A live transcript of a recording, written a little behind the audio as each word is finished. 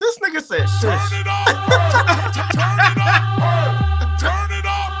Turn it up. Turn it up. Turn it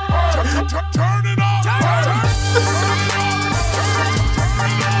up.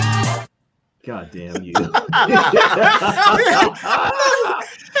 God damn you.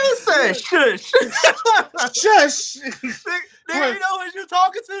 He said, shush. Shush. Nigga, you know who you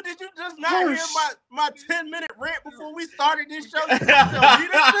talking to? Did you just not hear my 10-minute rant before we started this show?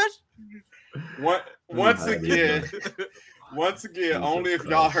 Once again, only if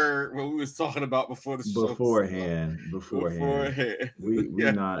y'all heard what we was talking about before the show. Beforehand.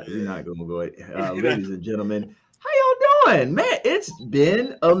 We're not gonna go ahead. Ladies and gentlemen, how y'all doing? Man, it's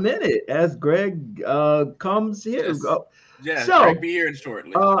been a minute as Greg comes here. Yes. Yeah, so Greg be here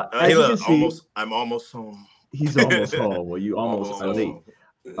shortly. As you can see, I'm almost home. He's almost home. Well, you almost are late.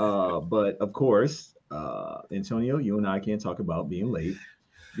 But of course, Antonio, you and I can't talk about being late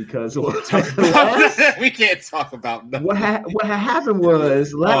because we can't talk about that. What happened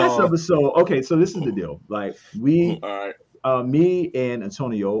was last episode. Okay, so this is the deal. Like me and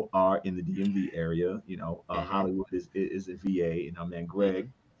Antonio are in the DMV area. You know, Hollywood is in VA, and our man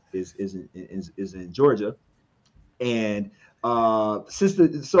Greg is in Georgia. And so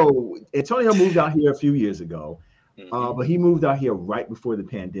Antonio moved out here a few years ago. But he moved out here right before the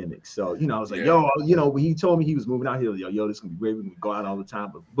pandemic. So, I was like, when he told me he was moving out here, this is going to be great. We're going to go out all the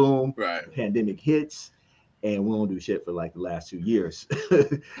time. But boom, the pandemic hits and we don't do shit for like the last 2 years.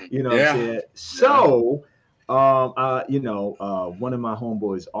 What I'm saying? So, one of my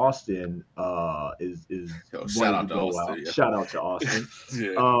homeboys, Austin, is shout out to Austin. Shout out to Austin.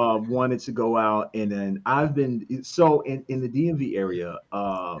 Wanted to go out. And then I've been, in the DMV area,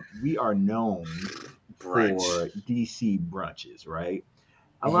 we are known for DC brunches, right?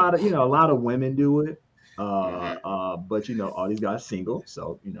 A lot of women do it, but all these guys single,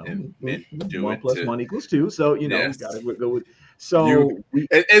 so men do 1 it plus too. 1 equals 2. So we gotta go with. So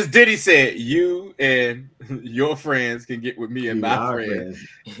as Diddy said, you and your friends can get with me and my friends,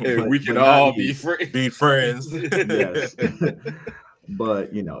 and we can all be friends. Yes. But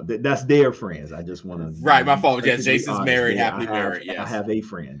that's their friends. I just want to my fault. Yeah, Jason's married, happily married. Yes. I have a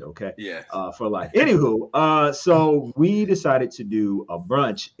friend. Okay. Yeah. For life. Anywho, so we decided to do a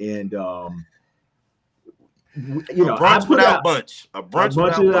brunch, and a brunch without bunch.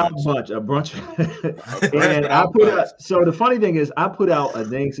 And I put out. So the funny thing is, I put out a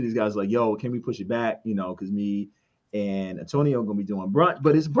thing to these guys like, "Yo, can we push it back?" Because me and Antonio gonna be doing brunch,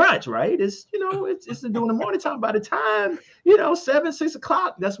 but it's brunch, right? It's it's during the morning time. By the time 7-6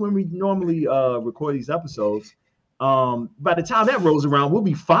 o'clock, that's when we normally record these episodes. By the time that rolls around, we'll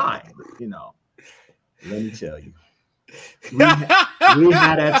be fine. Let me tell you, we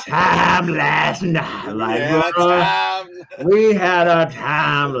had a time last night. We had a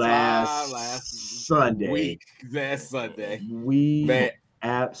time last Sunday. Week last Sunday. We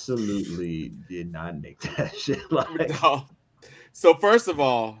absolutely did not make that shit. No. So first of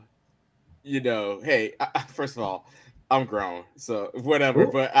all, first of all, I'm grown, so whatever.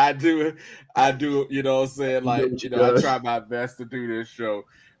 Ooh. But I do, what I'm saying? Like, I try my best to do this show,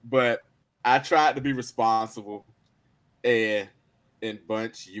 but I tried to be responsible. And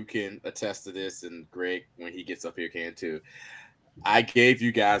Bunch, you can attest to this, and Greg, when he gets up here, can too. I gave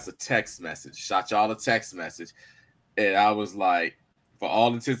you guys a text message, shot y'all a text message, and I was like, for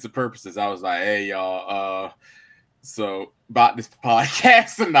all intents and purposes, I was like, hey, y'all, so about this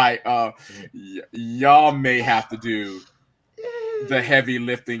podcast tonight, y'all may have to do the heavy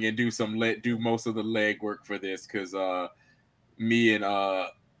lifting and do most of the leg work for this, because me and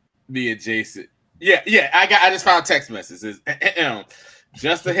Jason. Yeah, I just found text messages.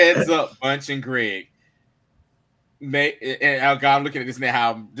 Just a heads up, Bunch and Greg. I'm looking at this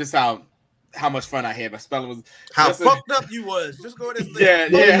now, how much fun I had. My spelling was fucked up you was. Just go ahead and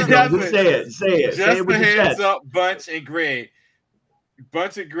just say it. Just a heads up, Bunch and Greg.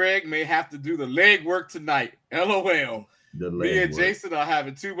 Bunch and Greg may have to do the leg work tonight. LOL. Me and Jason are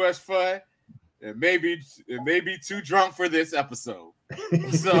having too much fun, and maybe too drunk for this episode.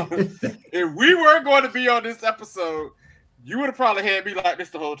 So if we weren't going to be on this episode, you would have probably had me like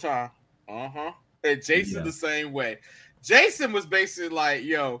this the whole time. And Jason the same way. Jason was basically like,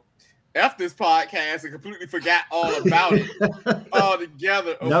 yo, F this podcast, and completely forgot all about it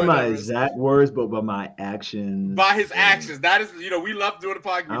altogether. Not my exact words, but by my actions. By his actions. That is, we love doing the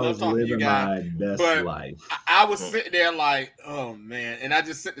podcast. We love talking to you guys. My best life. I was sitting there like, oh man. And I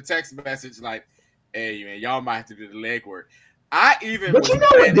just sent the text message like, hey man, y'all might have to do the legwork. But what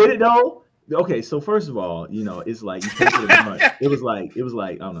did it though? okay, so first of all, it's like you pay for the month. It was like I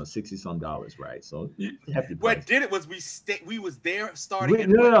don't know, $60-some, right? So hefty price. What did it was we was there starting We, at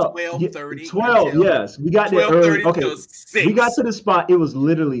no, no, 12:30. 12, yes. We got there early. Okay. till 6. We got to the spot. It was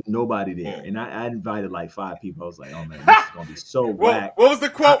literally nobody there. And I invited like 5 people. I was like, oh man, this is gonna be so whack. What was the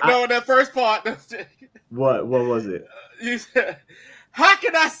quote in that first part? What was it? You said, how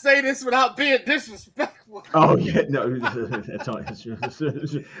can I say this without being disrespectful? Oh yeah, no. But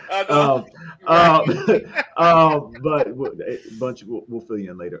we'll fill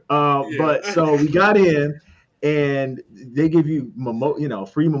you in later. But so we got in, and they give you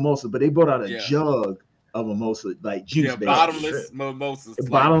free mimosa, but they brought out a jug of mimosa, like juice. Yeah, bottomless mimosas.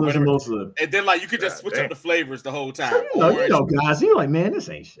 Bottomless mimosa. And then you could just switch up the flavors the whole time. Guys, you're like, man, this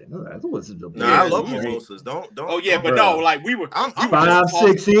ain't shit. No, I love mimosas. Don't. Oh yeah, but no, we were. I'm 5,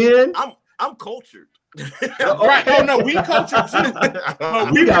 6 in. I'm cultured. Right. Oh no, we cultured too.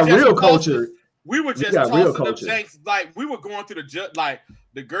 But we got real culture. We were just tossing them janks. Like we were going through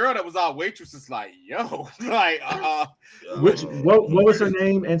the girl that was our waitress is like, yo, what was her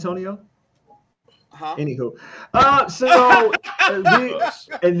name, Antonio? Huh? Anywho, so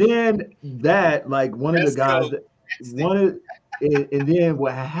and then that one of the guys and then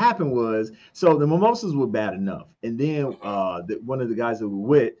what happened was, so the mimosas were bad enough, and then one of the guys that we were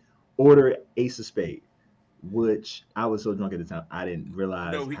with ordered Ace of Spades, which I was so drunk at the time I didn't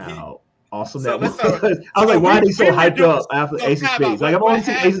realize how awesome that was. I was like, why are they so hyped up after Ace of Spades? Like I've only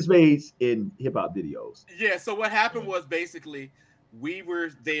seen Ace of Spades in hip hop videos. Yeah. So what happened was basically we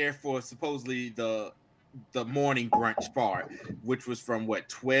were there for supposedly the morning brunch part, which was from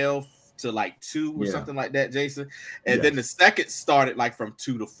 12 to 2 or something like that, Jason. And then the second started from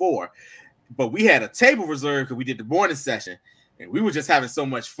 2 to 4. But we had a table reserved because we did the morning session, and we were just having so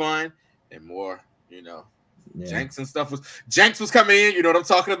much fun and more, Jenks and stuff Jenks was coming in, you know what I'm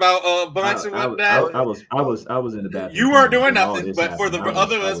talking about, bunch and whatnot. I was in the bathroom. You weren't doing nothing, but for the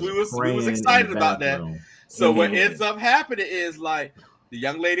other of us, we was excited about that. So what ends up happening is the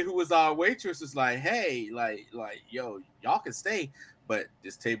young lady who was our waitress is like, hey, yo, y'all can stay, but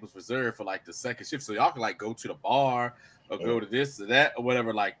this table's reserved for the second shift, so y'all can go to the bar or go to this or that or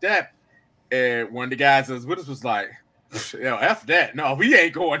whatever like that. And one of the guys that was with us was like, yo, F that. No, we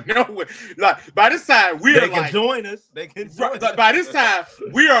ain't going nowhere. By this time, we are join us. They can join us. By this time,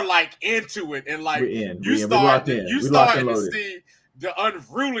 we are into it, and you start to see the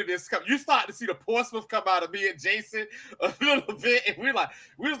unruliness come. You start to see the Portsmouth come out of me and Jason a little bit, and we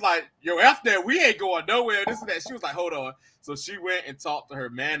was like, yo, F that, we ain't going nowhere. This and that. She was like, hold on. So she went and talked to her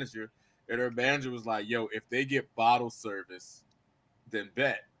manager, and her manager was like, yo, if they get bottle service, then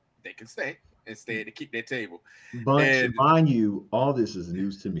bet they can stay to keep their table. But mind you, all this is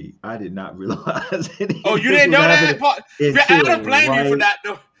news to me. I did not realize it. Oh, you didn't know that part? I don't blame you for that,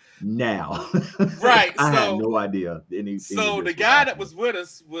 though. Now, right? I had no idea. So the guy that was with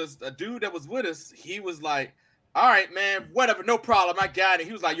us was a dude that was with us. He was like, "All right, man, whatever, no problem, I got it."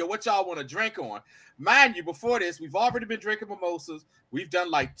 He was like, "Yo, what y'all want to drink on?" Mind you, before this, we've already been drinking mimosas. We've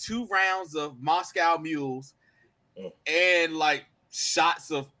done 2 rounds of Moscow Mules and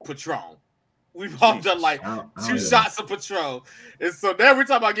shots of Patron. We've all done 2 shots of Patron. And so now we're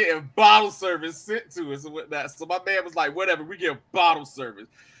talking about getting bottle service sent to us and whatnot. So my man was like, whatever, we get bottle service.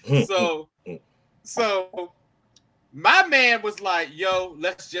 So my man was like, yo,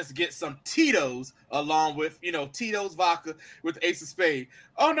 let's just get some Tito's along with, Tito's vodka with Ace of Spades.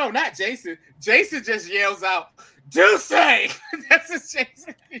 Oh, no, not Jason. Jason just yells out, Deuce! That's just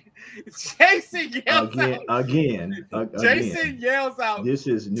Jason. Jason yells out. Again. Jason yells out, this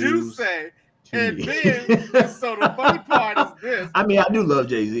is news. Deuce! And then, so the funny part is this. I mean, I do love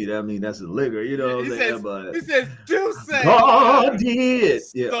Jay-Z. I mean, that's a liquor, you know what I'm saying? But he says, Deuce! God did.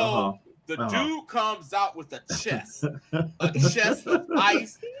 Yeah, so the dude comes out with a chest of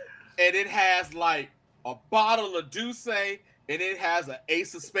ice, and it has a bottle of Deuce, and it has an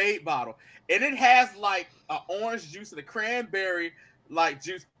Ace of Spade bottle, and it has an orange juice and a cranberry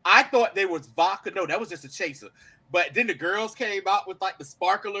juice. I thought they was vodka. No, that was just a chaser. But then the girls came out with the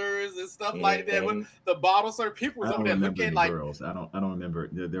sparklers and stuff like that with the bottles. So people was over there looking girls. I don't remember.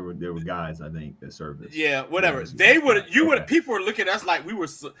 There were guys, I think, that served this. Yeah, whatever. People were looking at us like we were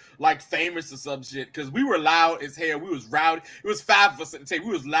famous or some shit because we were loud as hell. We was rowdy. It was 5 of us at the table.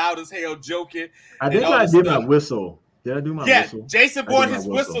 We was loud as hell, joking. I think I did my whistle Did I do my whistle? Jason brought his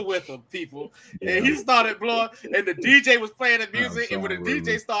whistle with him, people. Yeah. And he started blowing, and the DJ was playing the music, and when the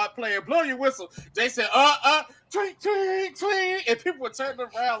DJ started playing, blow your whistle, Jay said, twink, twink, twink, and people were turning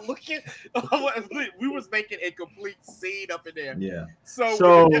around looking. We was making a complete scene up in there. Yeah.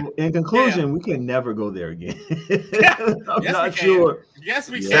 So in conclusion, we can never go there again. I'm not sure. Yes,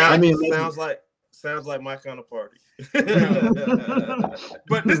 we can. I mean, sounds like my kind of party. But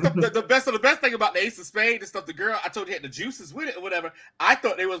this the best thing about the Ace of Spades and stuff. The girl I told you had the juices with it or whatever. I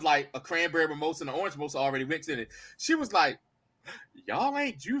thought they was like a cranberry mimosa and an orange mimosa already mixed in it. She was like, "Y'all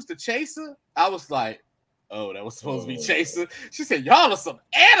ain't juice the chaser." I was like, "Oh, that was supposed to be chaser." She said, "Y'all are some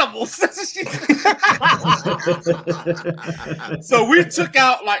animals." So we took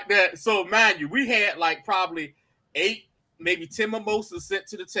out like that. So mind you, we had like probably 8, maybe 10 mimosas sent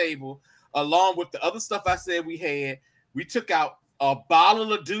to the table. Along with the other stuff I said we had, we took out a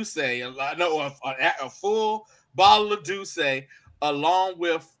bottle of Douce, a full bottle of Douce, along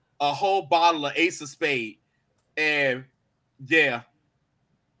with a whole bottle of Ace of Spade. And yeah.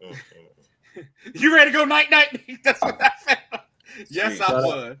 You ready to go night-night? That's what I said. Yes, I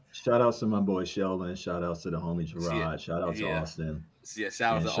was. Shout out to my boy Sheldon. Shout out to the homie Gerard. Shout out to Austin. Yeah,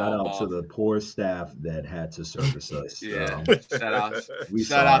 shout out to the poor staff that had to service us. Yeah, shout out to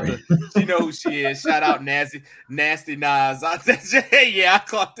you know who she is. Shout out Nasty Nas. Yeah, I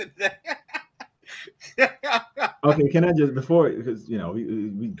caught it. Okay, can I just because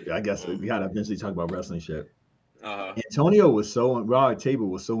we I guess we gotta eventually talk about wrestling shit. Antonio was Raw Table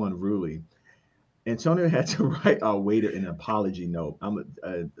was so unruly. Antonio had to write our waiter an apology note. I'm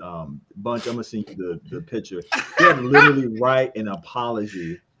gonna send you the picture. He had to literally write an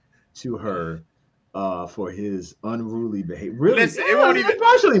apology to her for his unruly behavior. Really, listen, it won't even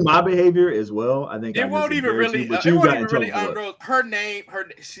partially my behavior as well. I think it won't even really. It won't even really. Her name.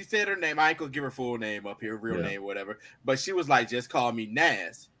 She said her name. I ain't gonna give her full name up here, real name, whatever. But she was like, just call me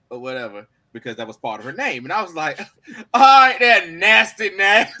Nas or whatever. Because that was part of her name. And I was like, all right, that nasty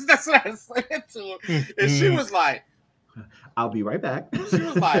Nas. That's what I said to her. And she was like, I'll be right back. She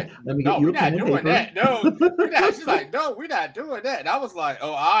was like, no, we're not doing that. No, she's like, no, we're not doing that. And I was like,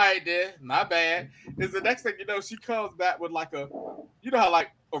 oh, all right, then. My bad. Is the next thing you know, she comes back with like you know how like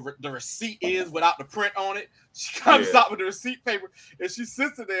the receipt is without the print on it? She comes out with the receipt paper and she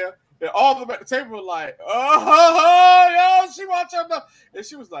sits in there. And all of them at the table were like, yo, she wants her enough. And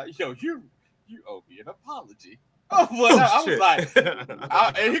she was like, yo, you owe me an apology. I was like,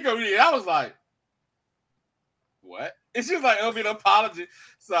 and he goes, and I was like, what? And she was like, owe me an apology.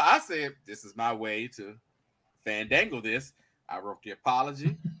 So I said, this is my way to fandangle this. I wrote the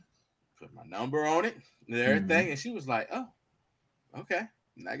apology, put my number on it, and everything. And she was like, oh, okay.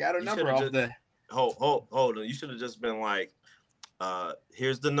 And I got her number off there. Hold on. You should have just been like,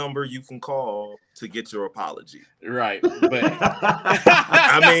 here's the number you can call to get your apology. Right. But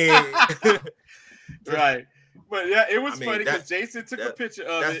I mean, right. But yeah, it was funny because Jason took a picture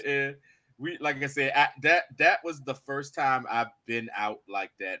of it, and we, like I said, that was the first time I've been out like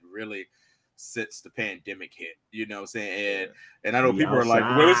that really since the pandemic hit. You know what I'm saying? And I know people are like,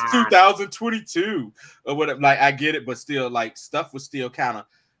 well, it's 2022 or whatever. Like, I get it, but still, like, stuff was still kind of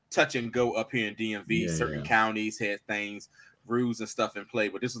touch and go up here in DMV. Certain counties had things, rules and stuff in play,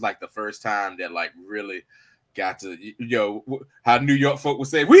 but this was like the first time that like really got to how New York folk would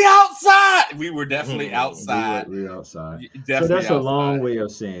say, we outside. We were definitely outside. We were outside. Definitely so that's outside. A long way of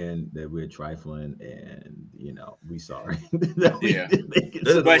saying that we're trifling and we sorry. But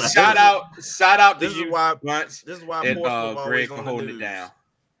shout out to you, Bunch. This is why and Greg for holding it down.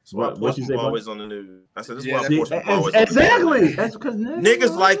 What you say? Always on the news. I said this is why sports always exactly. That's because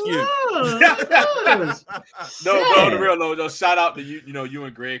niggas like you. No, bro, the real no. Shout out to you. You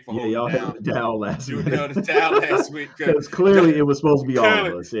and Greg for holding y'all down. held it down last week. The down last week because clearly it was supposed to be all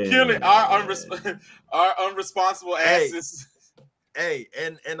of us. Clearly, our unresponsible asses. Hey,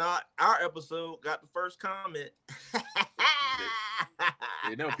 and our episode got the first comment.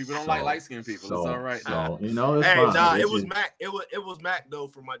 People don't like light-skinned people. It's all right. It's fine. It was Mac. It was Mac though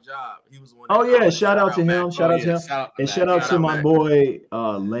for my job. He was the one. Oh yeah, shout out to him. Shout out to him. And shout out to my boy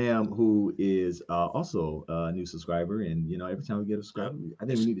Lamb, who is also a new subscriber. And every time we get a subscriber, I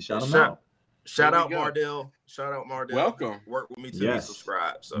think we need to shout him out. Shout out Mardell. Welcome. Work with me to be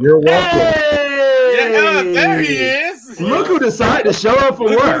subscribed. So. You're welcome. Yeah, there he is. Look who decided to show up for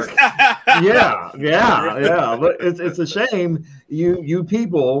work. Yeah. But it's a shame you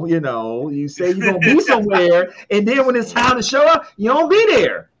people, you say you're gonna be somewhere, and then when it's time to show up, you don't be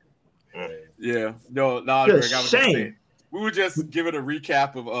there. Yeah. No, Greg, I was shame. We were just giving a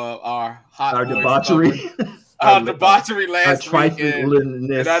recap of our debauchery. debauchery last week, and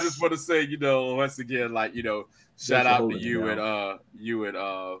triflingness. I just want to say, once again, like, shout out to you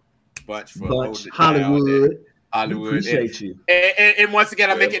and Bunch for holding it Hollywood. down. Hollywood, appreciate you. And once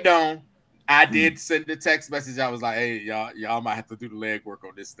again, I make it known. I did send the text message. I was like, "Hey, y'all might have to do the legwork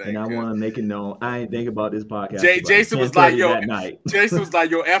on this thing." And I want to make it known. I ain't think about this podcast. Jason was like, "Yo," Jason was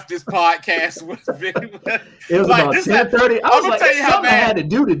like, "Yo, F this podcast." It was like about 10:30. I was like, "Tell you how bad I had to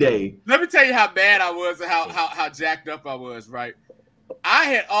do today." Let me tell you how bad I was and how jacked up I was. Right, I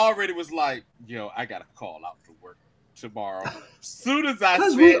had already was like, "Yo, I gotta call out to work tomorrow." As soon as I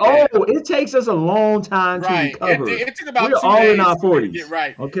said it takes us a long time to recover. It took about We're 2 all days in our 40s. to get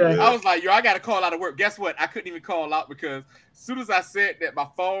right. Okay. I was like, yo, I got to call out of work. Guess what? I couldn't even call out because as soon as I said that, my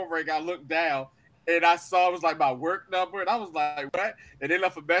phone rang. I looked down and I saw it was like my work number, and I was like, what? And they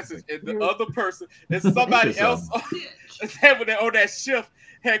left a message, and the other person and somebody else on that shift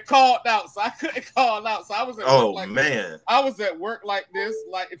had called out, so I couldn't call out. So I was at work like man, I was at work like this.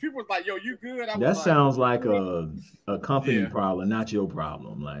 Like if people was like, "Yo, you good?" That sounds like a company problem, not your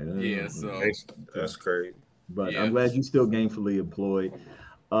problem. Like so that's crazy. But I'm glad you still gainfully employed.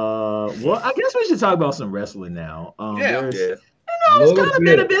 Well, I guess we should talk about some wrestling now. It's kind of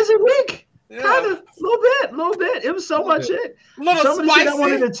been a busy week. Kind of, a little bit. It was so much shit. Some of the shit I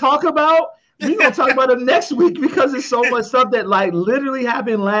wanted to talk about. We're gonna talk about it next week because there's so much stuff that like literally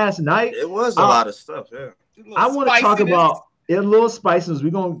happened last night. It was a lot of stuff, yeah. I want to talk about a little spices.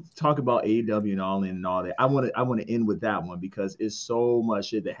 We're gonna talk about AEW and all that. I want to end with that one because it's so much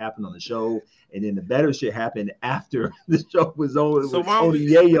shit that happened on the show, and then the better shit happened after the show was over. So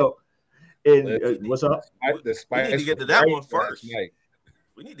Yayo. And what's up? We need to get to that one first.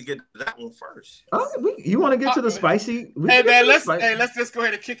 We need to get to that one first. You want to get to the spicy? Hey man, let's just go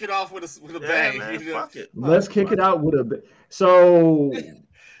ahead and kick it off with a bang. Man, fuck it. Let's kick it out with a bang. So,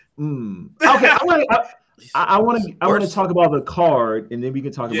 okay, I want to talk about the card, and then we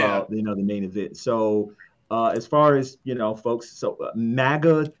can talk about the main event. So, as far as folks, so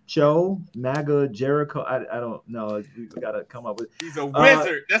MAGA Jericho, I don't know. We got to come up with. He's a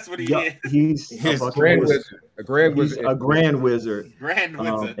wizard. That's what he is. He's a grand wizard. A grand wizard.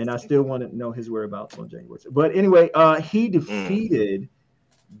 And I still want to know his whereabouts on January. But anyway, he defeated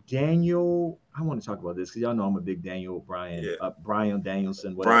Daniel. I want to talk about this because y'all know I'm a big Brian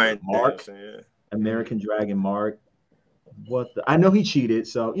Danielson. Brian Mark, Danielson, American Dragon Mark. I know he cheated,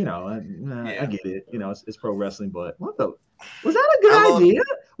 so I get it. It's pro wrestling, but was that a good idea?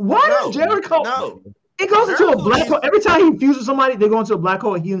 Why does Jericho? No, it goes into a black hole every time he fuses with somebody. They go into a black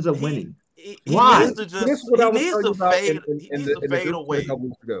hole, and he ends up winning. Why? He needs to fade away.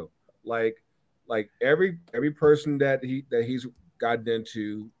 Like every person that he's gotten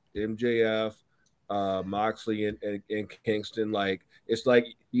into, MJF, Moxley, and Kingston, like it's like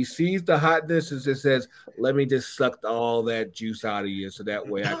he sees the hotness and just says, "Let me just suck all that juice out of you, so that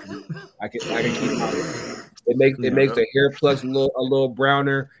way I can keep it." It makes the hair plugs a little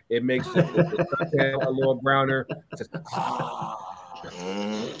browner. It makes the a little browner. Just,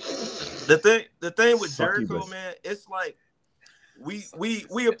 The thing with Jericho, man, it's like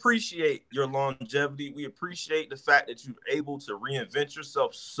we appreciate your longevity. We appreciate the fact that you're able to reinvent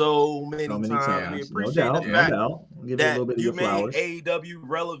yourself so many times. We appreciate the fact that you made AEW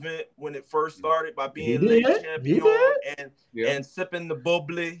relevant when it first started by being late champion and sipping the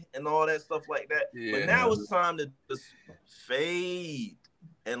bubbly and all that stuff like that. Yeah. But now it's time to just fade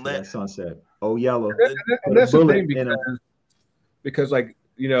and let sunset. Oh, yellow. And that's the thing because like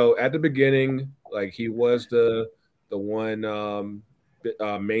at the beginning, like he was the one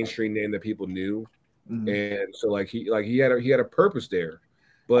mainstream name that people knew, and so like he had a purpose there.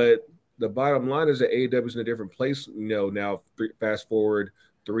 But the bottom line is that AEW is in a different place. Now fast forward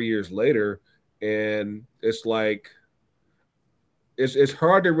 3 years later, and it's like it's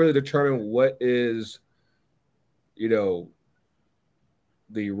hard to really determine what is the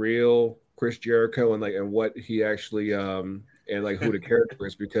real Chris Jericho and what he actually and like who the character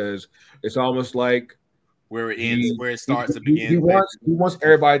is, because it's almost like where it ends, where it starts to begin. He wants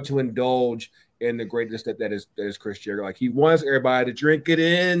everybody to indulge in the greatness that is Chris Jericho. Like he wants everybody to drink it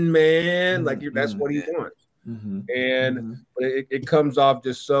in, man. Like that's what he wants. But it comes off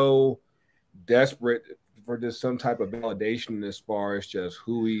just so desperate for just some type of validation as far as just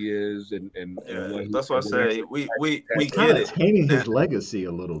who he is and that's what I say. We get it. Tainting his legacy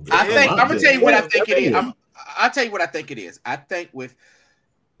a little bit. I'm gonna tell you what I think it is. I'll tell you what I think it is. I think with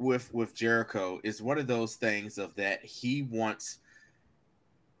Jericho is one of those things of that he wants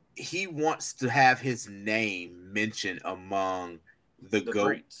to have his name mentioned among the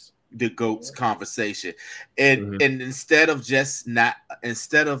GOATs conversation, and instead of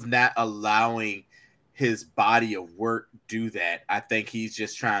not allowing his body of work do that. I think he's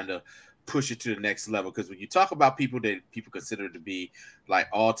just trying to push it to the next level, because when you talk about people that people consider to be like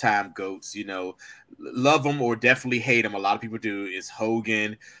all-time goats, you know, love them or definitely hate them, a lot of people do, is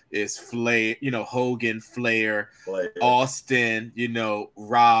Hogan, is Flair, you know, Hogan, Flair, Austin, you know,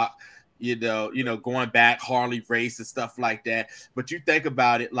 Rock, you know, going back, Harley Race and stuff like that. But you think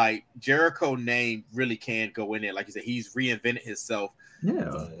about it, like Jericho name really can go in there. Like you said, he's reinvented himself.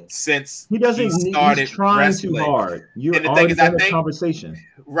 Yeah, since he doesn't. Started he's trying wrestling. too hard. You're and the already thing is, I in the think, conversation.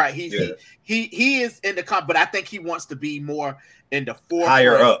 Right. He is in the but I think he wants to be more in the forefront,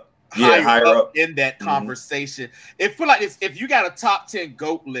 higher up in that conversation. It feel like if you got a top 10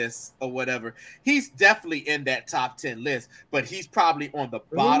 GOAT list or whatever, he's definitely in that top 10 list, but he's probably on the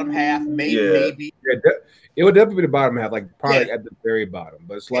bottom half, maybe. Yeah, it would definitely be the bottom half, like probably at the very bottom.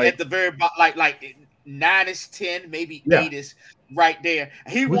 But it's like at the very bottom, like 9-ish, 10, maybe 8-ish. Right there,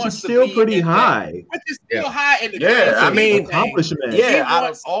 he which wants is still to be pretty high. Which is still high in the I mean, accomplishment. Yeah, out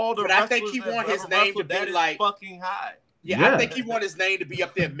of all the, but I think he want his name to be like fucking high. Yeah, I think he want his name to be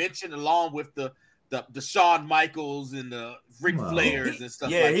up there mentioned along with the Shawn Michaels and the Ric Flairs and stuff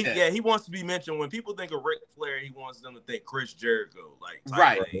like that. Yeah, he wants to be mentioned. When people think of Ric Flair, he wants them to think Chris Jericho, like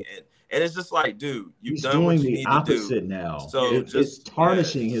and it's just like, dude, you've done doing what you the need opposite to do. now. So it's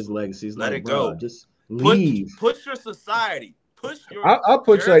tarnishing his legacy. It's let like, it go. Just leave. Push your society. Push your I'll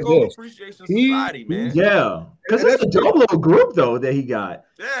push like this. Appreciation Society, man. Yeah, because it's a dope little group though that he got.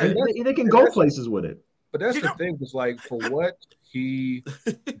 Yeah, and they can go places with it. But that's the thing. It's like, for what he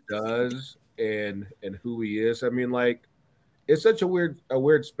does and who he is. I mean, like, it's such a weird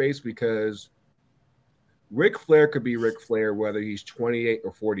space, because Ric Flair could be Ric Flair whether he's 28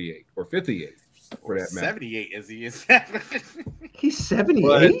 or 48 or 58 for that matter. 78 as he is. He's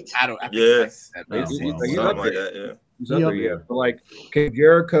 78. I don't. He's up there. But like, can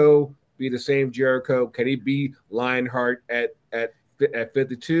Jericho be the same Jericho? Can he be Lionheart at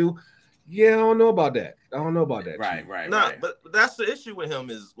 52? Yeah, I don't know about that. Right. But that's the issue with him,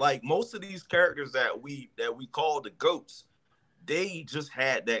 is like most of these characters that we call the GOATs, they just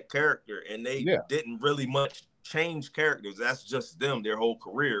had that character and they didn't really much change characters. That's just them their whole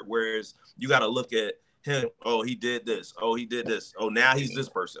career. Whereas you got to look at him. Oh, he did this. Oh, he did this. Oh, now he's this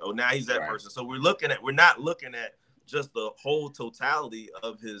person. Oh, now he's that person. So we're not looking at just the whole totality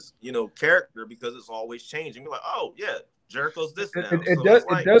of his, character, because it's always changing. We're like, oh yeah, Jericho's this now.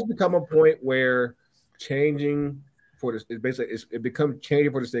 It does become a point where changing for this, it becomes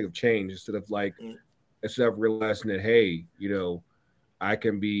changing for the sake of change, instead of realizing that, hey, I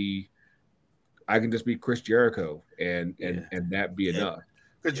can just be Chris Jericho and that be enough.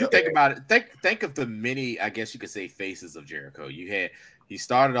 Because you think about it, think of the many, I guess you could say, faces of Jericho. He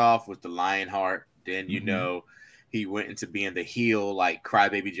started off with the Lionheart, then he went into being the heel, like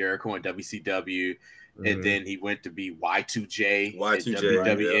Crybaby Jericho in WCW, and then he went to be Y2J in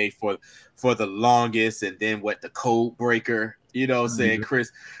WWA for the longest, and then the Code Breaker, saying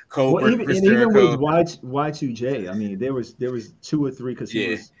Chris Code Breaker, Chris Jericho. Even with Y2J, I mean, there was 2 or 3, because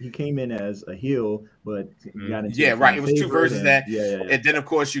he came in as a heel, but got into it was 2 versions of that. And then of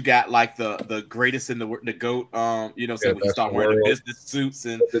course you got like the greatest in the GOAT, when you start wearing the business suits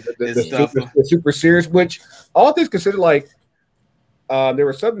and stuff. The super serious, which all things considered, like there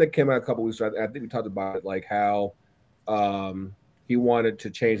was something that came out a couple weeks ago. I think we talked about it, like how he wanted to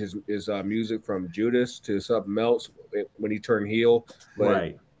change his music from Judas to something else when he turned heel.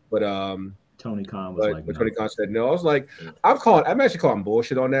 But Tony Khan was Tony Khan said no. I was like, I'm actually calling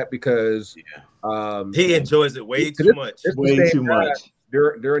bullshit on that, because he enjoys it way too much.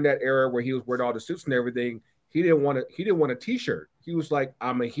 During that era where he was wearing all the suits and everything, he didn't want a t-shirt. He was like,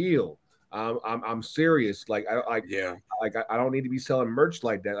 I'm a heel. I'm serious. Like I don't need to be selling merch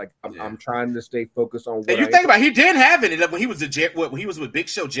like that. Like I'm trying to stay focused on. And you think about it, he did have it when he was when he was with Big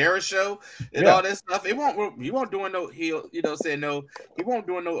Show, Jarrett Show, and all that stuff. He won't doing no heel. He won't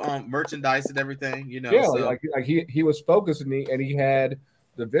doing no merchandise and everything. Like he was focused and he had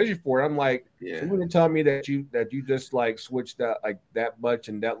the vision for it. I'm like, you wouldn't tell me that you just like switched that like that much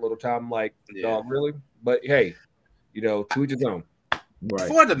in that little time. I'm like, dog, really? But hey, to each his own.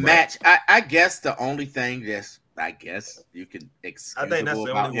 For the match, I guess the only thing you can excuse. I think that's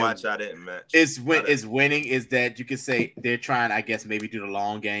the only watch I didn't match. Is winning is that you can say they're trying, I guess, maybe do the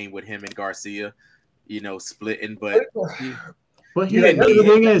long game with him and Garcia, splitting. But the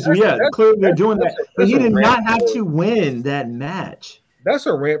thing is, clearly they're doing that. But he did not have to win that match. That's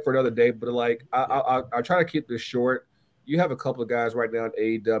a rant for another day. But like, I try to keep this short. You have a couple of guys right now in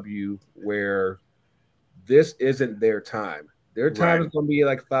AEW where this isn't their time. Their time is going to be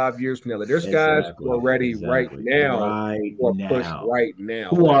like 5 years from now. Like, there's guys who are ready right now, who are pushed right now,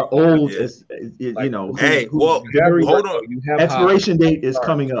 who are old. You know, hey, hold on. You have expiration date is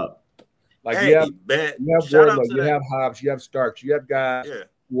coming up. Like you have Wardlow, you have Hobbs, you have Starks, you have guys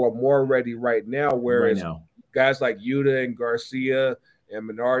who are more ready right now. Whereas guys like Yuta and Garcia and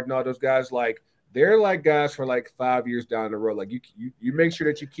Menard and all those guys, like they're like guys for like 5 years down the road. Like you make sure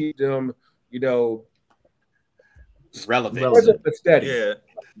that you keep them, you know, relevant, but steady.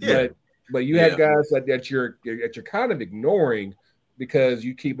 Yeah. But you have guys that you're kind of ignoring because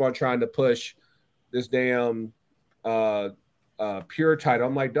you keep on trying to push this damn pure title.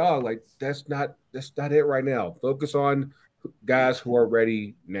 I'm like, dog, like that's not it right now. Focus on guys who are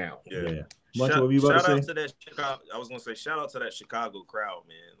ready now. Yeah. Shout out to that Chicago. I was gonna say shout out to that Chicago crowd,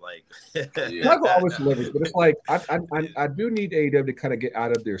 man. Like Chicago always delivers, but it's like I do need AEW to kind of get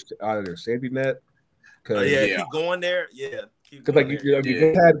out of their safety net. Keep going there. Yeah, because like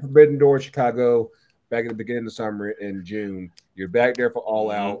you had Forbidden Door in Chicago back at the beginning of the summer in June. You're back there for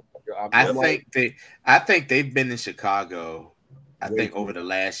All Out. I think they've been in Chicago. I think over the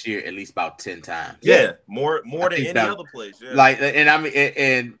last year at least about 10 times. Yeah, more than any other place. Yeah. Like, and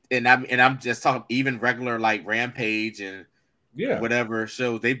I'm just talking even regular like Rampage and whatever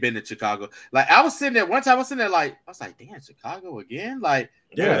shows they've been to Chicago. Like I was sitting there one time. I was like, damn, Chicago again. Like,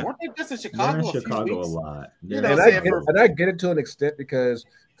 weren't they just in Chicago? A lot. Yeah. And I get it to an extent because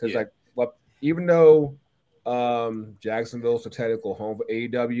like, even though Jacksonville's the technical home for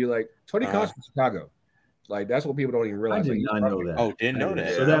AEW, like Tony Khan's from Chicago. Like that's what people don't even realize. I did not know that. Oh, didn't know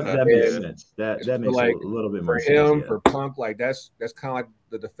that. So that makes sense. That makes like, a little bit more sense. For him, for Punk, like that's kind of like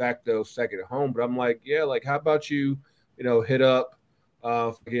the de facto second home. But I'm like, like how about you hit up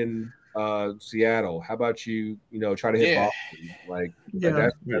Seattle? How about you try to hit Boston?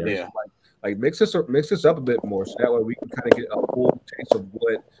 Like mix this up a bit more so that way we can kind of get a full taste of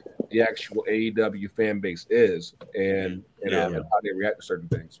what the actual AEW fan base is and how they react to certain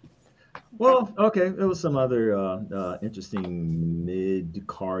things. Well, okay. There was some other interesting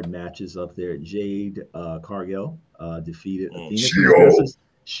mid-card matches up there. Jade Cargill defeated Athena.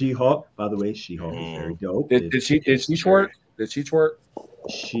 She-Hulk. By the way, She-Hulk is very dope. Did she twerk? Did she twerk?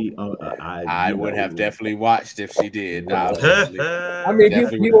 I would have definitely watched if she did. I mean,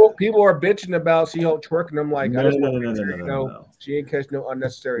 people are bitching about She-Hulk twerking. I'm like, no. She ain't catch no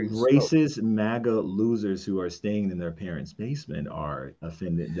unnecessary. Racist MAGA losers who are staying in their parents' basement are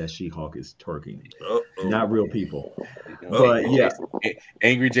offended that She-Hulk is twerking. Not real people. But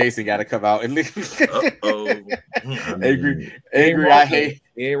Angry Jason got to come out and angry. I hate.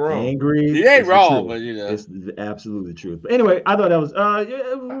 He ain't wrong. He ain't wrong, but it's absolutely the truth. But anyway, I thought that was.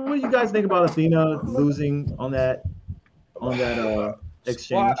 What do you guys think about Athena losing on that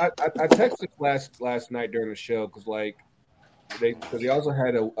exchange? Well, I texted last night during the show because they also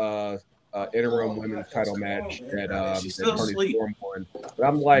had a interim women's title match that Toni Storm won. But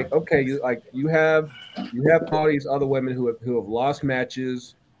I'm like, okay, you have all these other women who have lost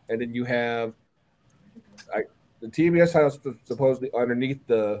matches, and then you have the TBS title supposedly underneath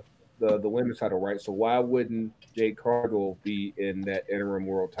the women's title, right? So why wouldn't Jade Cargill be in that interim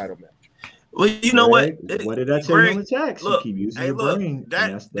world title match? Well, you know what? What did I tell you on the text? You keep using your brain.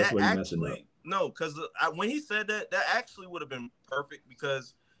 That's what you're messing up. No, because when he said that actually would have been perfect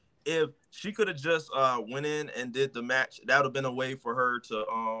because if she could have just went in and did the match, that would have been a way for her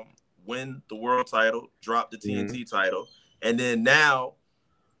to win the world title, drop the TNT title, and then now,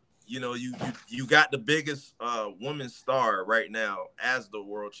 you got the biggest women's star right now as the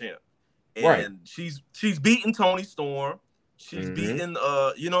world champ, and she's beaten Toni Storm, she's beaten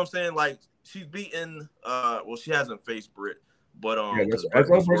you know what I'm saying, like she's beaten well she hasn't faced Britt. But that's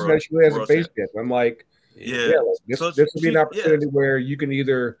one person that she hasn't faced yet. I'm like, this would be an opportunity where you can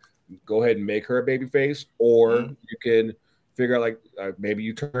either go ahead and make her a babyface, or you can figure out maybe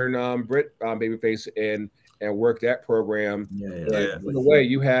you turn Britt babyface and work that program. In a way,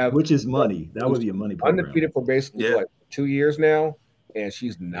 you have which is money. That would be a money program. Undefeated for basically 2 years now, and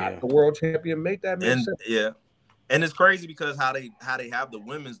she's not the world champion. Make that make sense. And it's crazy because how they have the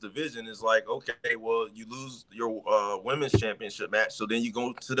women's division is like, okay, well, you lose your women's championship match, so then you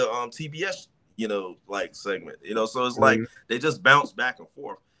go to the TBS, segment, so it's like they just bounce back and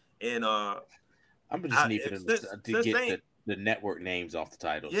forth. And I'm just need for them to get the network names off the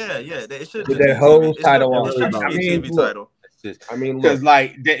title. They should get that whole title on. TV title. Because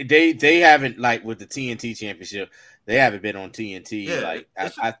they haven't with the TNT championship, they haven't been on TNT.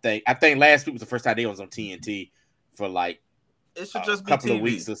 I think last week was the first time they was on TNT. For it should just a couple of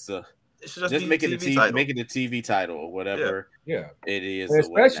weeks or so. It should just make it a TV title or whatever. It is.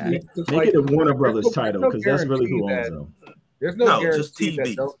 Especially make it a Warner Brothers title because that's really who owns them. There's no just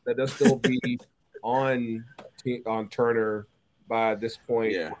guarantee TV. that they'll still be on Turner by this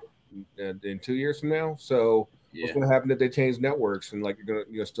point in 2 years from now. So what's going to happen if they change networks and like you're going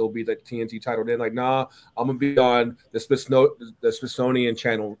to still be the TNT title? Then like, nah, I'm going to be on the Smithsonian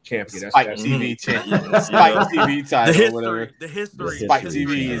Channel champion. Spike TV champion. Spike TV title. The history. Spike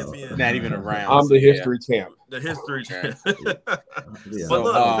TV is not even around. I'm the history champ. The history champ. Yeah. But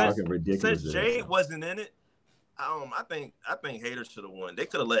look, ridiculous since Jade wasn't in it, I think Hayter should have won. They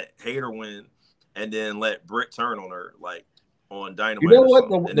could have let Hayter win and then let Britt turn on her like on Dynamite. You know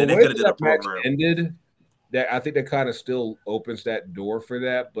what? And then they could have did a program. Ended. That I think that kind of still opens that door for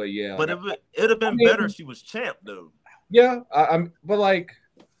that, but yeah. But it'd have been better if she was champ, though. Yeah, but like,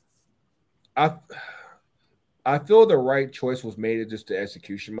 I feel the right choice was made. Just the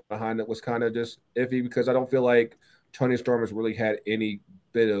execution behind it was kind of just iffy because I don't feel like Toni Storm has really had any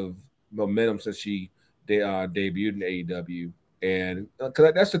bit of momentum since she debuted in AEW, and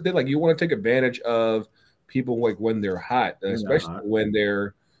because that's the thing. Like, you want to take advantage of people like when they're hot, especially when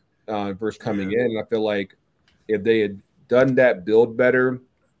they're first coming in. And I feel like if they had done that build better,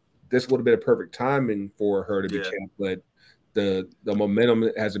 this would have been a perfect timing for her to be champ. But the momentum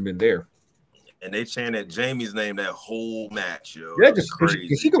hasn't been there. And they chanted Jamie's name that whole match, yo. Yeah, just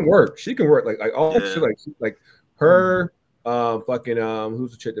crazy. She can work. She can work. Like all that shit. Like her. Fucking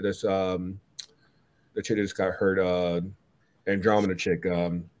who's the chick that is the chick that just got hurt? Andromeda chick.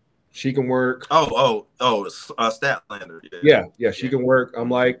 She can work. Statlander. Yeah. She can work. I'm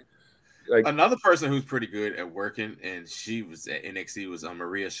like another person who's pretty good at working, and she was at NXT was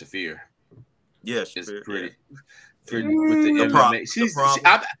Maria Shafir. Yeah, she's pretty. With the MMA.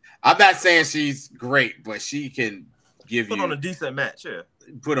 I'm not saying she's great, but she can put on a decent match. Yeah,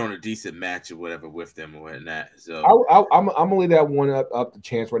 put on a decent match or whatever with them or whatnot. So I'm gonna leave that one up to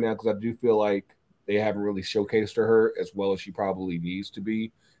chance right now because I do feel like they haven't really showcased her as well as she probably needs to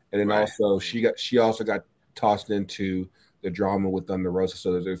be. And then also she also got tossed into the drama with Thunder Rosa.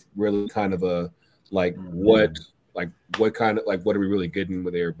 So there's really kind of a what are we really getting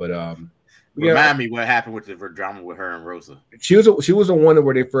with there? But remind me what happened with the drama with her and Rosa. She was the one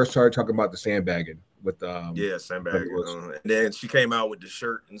where they first started talking about the sandbagging with sandbagging. And then she came out with the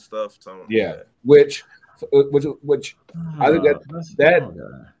shirt and stuff. Which I think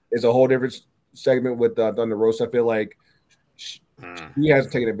that is a whole different segment with Thunder Rosa. I feel like he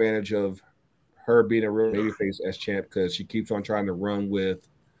hasn't taken advantage of her being a real babyface as champ because she keeps on trying to run with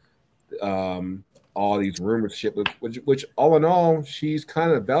all these rumors shit, which all in all, she's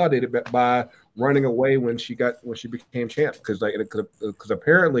kind of validated by running away when she became champ because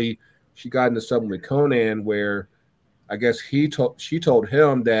apparently she got into something with Conan where I guess she told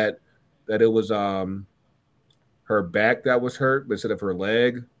him that it was her back that was hurt instead of her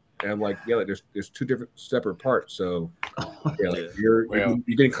leg. And I'm like, there's two different separate parts. So you're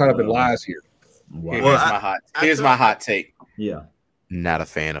getting caught up in lies here. Wow. Here's my hot take. Yeah. Not a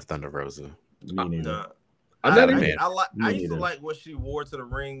fan of Thunder Rosa. Me neither. I'm not a fan. I used to like what she wore to the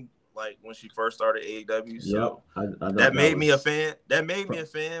ring, like when she first started AEW. So that made me a fan. That made me a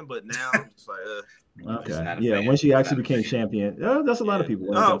fan, but now I'm just like, okay. Yeah, when she actually became champion, that's a lot of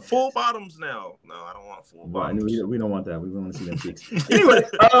people. Full bottoms now. No, I don't want full bottoms. We don't want that. We want to see them cheeks. Anyway,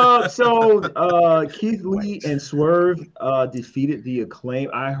 so Keith Lee and Swerve defeated the Acclaim.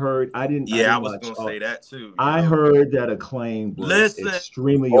 I was gonna say that too. I heard that Acclaim was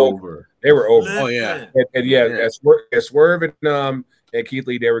extremely over. They were over. Oh yeah, and Swerve and Keith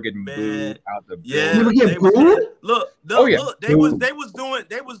Lee, they were getting booed out the building. They were getting booed. Look, they was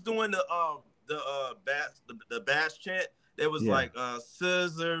doing the bash chant. They was like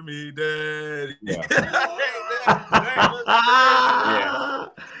scissor me daddy.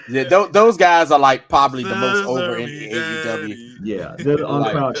 Those guys are like probably the most over in AEW. Yeah, they're the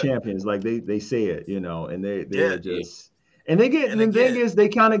uncrowned champions. Like they say it, and they're just. And they get, and the thing is, they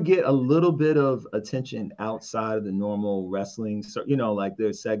kind of get a little bit of attention outside of the normal wrestling. So, like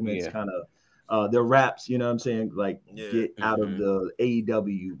their segments kind of, their raps, you know what I'm saying? Like get out of the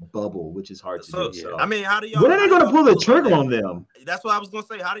AEW bubble, which is hard to do. So, I mean, how do y'all? When are they going to pull the trigger on them? That's what I was going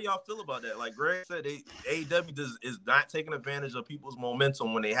to say. How do y'all feel about that? Like Greg said, AEW is not taking advantage of people's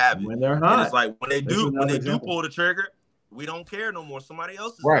momentum when they have it. When they're hot. And it's like when they do pull the trigger, we don't care no more. Somebody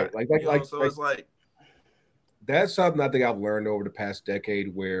else is right. Hot. So it's like. That's something I think I've learned over the past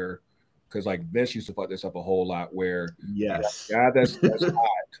decade where, because like Vince used to fuck this up a whole lot where that's hot.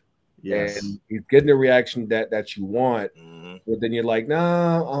 Yes. And he's getting the reaction that you want, but then you're like,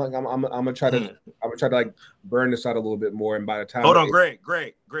 nah, I'm gonna try to like burn this out a little bit more. And by the time Greg,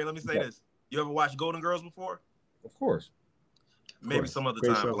 let me say this. You ever watched Golden Girls before? Of course. Maybe some other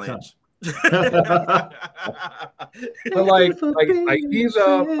time, Blanche. But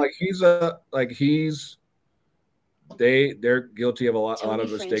they're guilty of a lot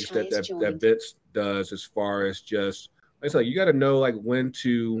of mistakes that Vince does as far as just like I said, you got to know like when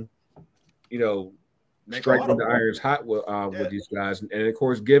to, strike when the iron's hot with these guys, and of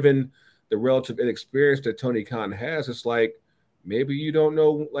course, given the relative inexperience that Tony Khan has, it's like maybe you don't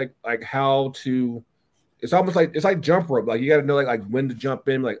know like how to. It's almost like jump rope. Like you got to know like when to jump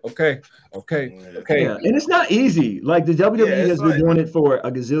in. Like okay. Yeah, and it's not easy. Like the WWE has been doing it for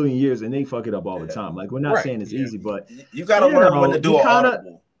a gazillion years, and they fuck it up all the time. Like we're not saying it's easy, but you got to learn when to do an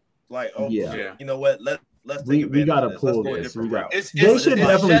audible. Like you know what? Let's take we got to pull this. They should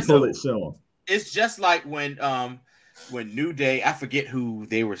definitely pull it soon. It's just like when New Day, I forget who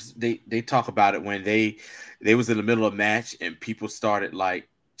they talk about it when they was in the middle of a match and people started like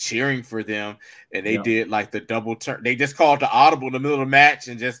cheering for them and they did like the double turn. They just called the audible in the middle of the match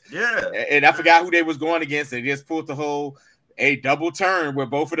and and I forgot who they was going against. They just pulled the whole double turn where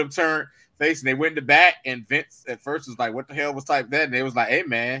both of them turned face and they went in the back and Vince at first was like, what the hell was type that? And they was like, hey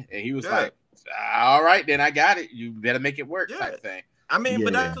man, and he was like, all right, then I got it. You better make it work type thing. I mean,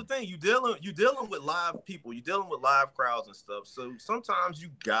 but that's the thing. You dealing with live people. You dealing with live crowds and stuff. So sometimes you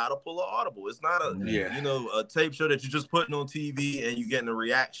gotta pull an audible. It's not a a tape show that you're just putting on TV and you getting a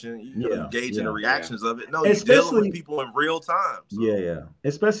reaction. You engaging the reactions of it. No, you're dealing with people in real time. So.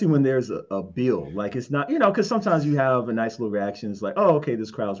 Especially when there's a build. Like it's not, because sometimes you have a nice little reaction. It's like, oh, okay,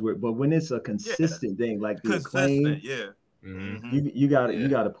 this crowd's weird. But when it's a consistent thing, like the acclaim, you got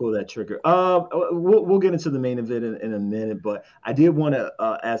to pull that trigger. We'll get into the main event in a minute, but I did want to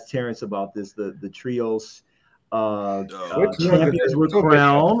ask Terrence about this. The trios champions were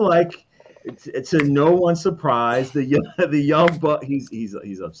crowned. Like to no one's surprise, the young buck he's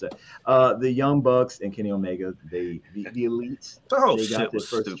upset. The Young Bucks and Kenny Omega, the elites. The whole shit was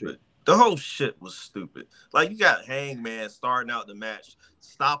stupid. The whole shit was stupid. Like you got Hangman starting out the match,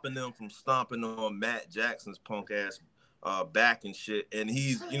 stopping them from stomping on Matt Jackson's punk ass back and shit, and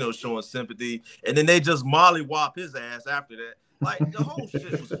he's showing sympathy, and then they just mollywop his ass after that. Like the whole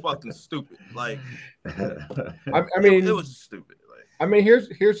shit was fucking stupid. Like, I mean, it was just stupid. Like, I mean, here's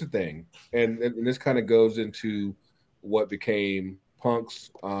the thing, and this kind of goes into what became Punk's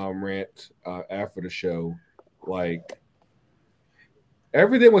rant after the show. Like,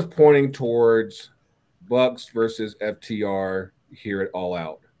 everything was pointing towards Bucks versus FTR here at All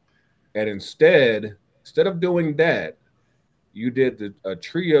Out, and instead of doing that, you did a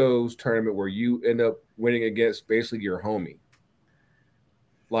trios tournament where you end up winning against basically your homie.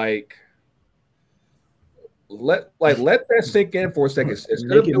 Like, let that sink in for a second.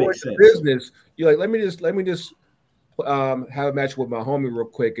 Instead of doing business, you're like, let me just have a match with my homie real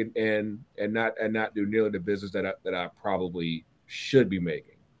quick and not do nearly the business that I probably should be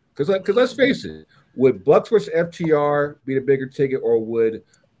making. Because let's face it, would Bucks versus FTR be the bigger ticket, or would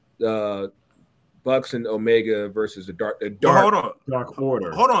Bucks and Omega versus the Dark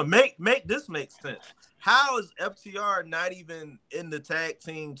Order? Hold on, make this make sense. How is FTR not even in the tag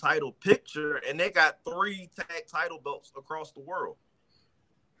team title picture, and they got 3 tag title belts across the world?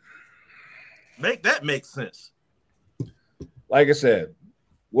 Make that make sense. Like I said,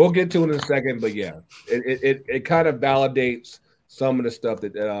 we'll get to it in a second, but yeah, it kind of validates some of the stuff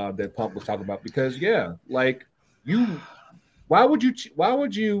that Punk was talking about, because like why would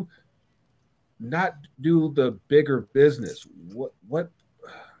you not do the bigger business? What?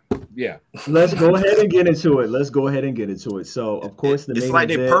 Yeah. Let's go ahead and get into it. So, of course, it's like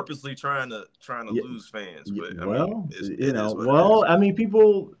they're purposely trying to lose fans. But I mean,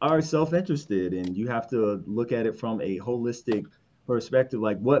 people are self-interested, and you have to look at it from a holistic perspective,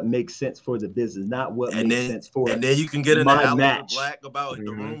 like what makes sense for the business, not what makes sense for. And then you can get into Aleister Black about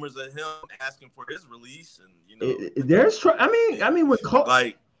the rumors of him asking for his release, and I mean, when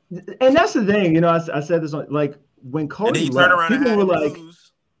like. And that's the thing, I said this like when Cody left, people were like,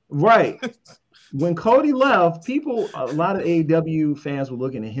 right. When Cody left, a lot of AEW fans were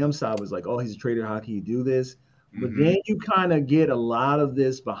looking at him side, was like, oh, he's a traitor. How can you do this? But then you kind of get a lot of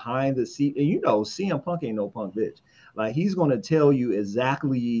this behind the scenes. And CM Punk ain't no punk bitch. Like, he's going to tell you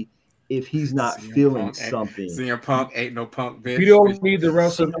exactly if he's not feeling something. CM Punk ain't no punk bitch. You don't need to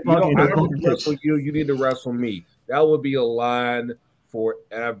wrestle. You need to wrestle me. That would be a line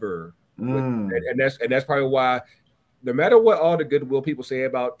forever. And that's probably why, no matter what all the goodwill people say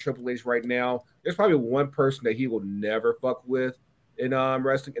about Triple H right now, there's probably one person that he will never fuck with in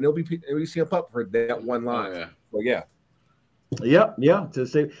wrestling, and it'll be CM Punk for that one line. But to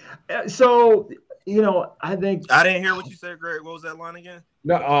say so, I think I didn't hear what you said, Greg. What was that line again?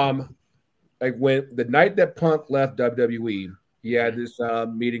 No, like when the night that Punk left WWE, he had this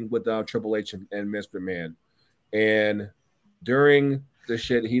meeting with Triple H and Vince McMahon, and during the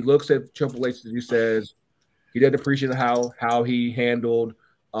shit, he looks at Triple H and he says he didn't appreciate how he handled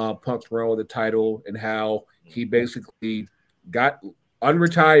Punk's run with the title and how he basically got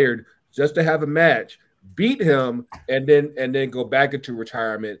unretired just to have a match, beat him, and then go back into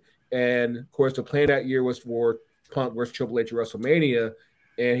retirement. And of course, the plan that year was for Punk versus Triple H at WrestleMania.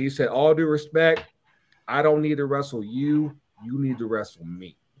 And he said, "All due respect, I don't need to wrestle you. You need to wrestle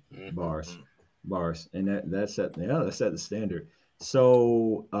me." Bars, and that set the standard.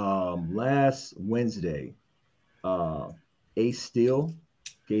 So last Wednesday, Ace Steel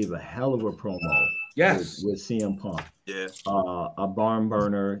gave a hell of a promo. Yes, with CM Punk. Yeah. A barn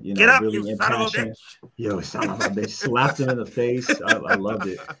burner, Get up, really you son of a impassioned. bitch. Yo, son of a bitch. Slapped him in the face. I loved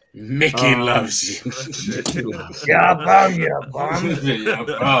it. Mickey loves you. Mickey loves you. Yeah, bum, yeah, bum. Yeah,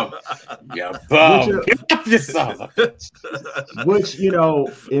 bum. Yeah, bum. Get up, you son of a bitch. Which,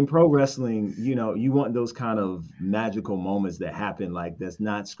 in pro wrestling, you want those kind of magical moments that happen, like that's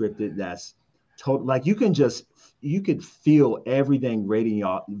not scripted, that's total. Like you could feel everything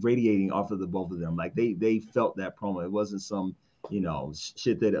radiating off of the both of them. Like they felt that promo. It wasn't some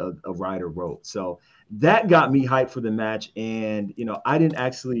shit that a writer wrote. So that got me hyped for the match. And I didn't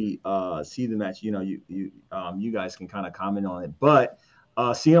actually see the match. You guys can kind of comment on it, but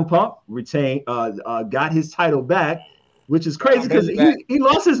CM Punk retained, got his title back, which is crazy because he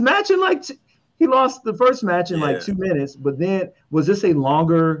lost his match in he lost the first match in like 2 minutes. But then was this a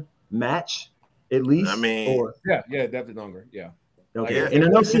longer match? At least, yeah, definitely longer. Yeah. Okay, and I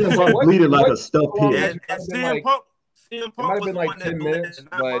know CM Punk bleeded like a stuffed pig. And CM Punk it might have been like 10 minutes,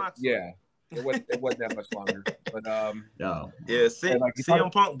 but yeah, it wasn't that much longer. But CM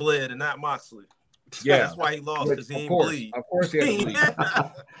Punk bled and not Moxley. Yeah, that's why he lost because he didn't bleed. Of course, he had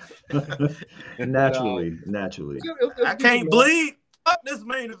to bleed. Naturally. I can't bleed. Fuck this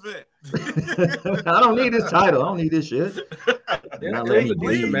main event. I don't need this title. I don't need this shit. Not letting me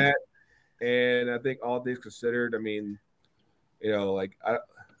bleed. And I think all things considered, I mean, I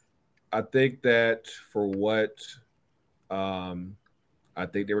think that for what I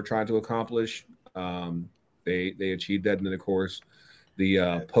think they were trying to accomplish, they achieved that. And then, of course,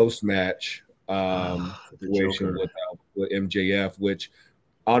 the post-match situation with MJF, which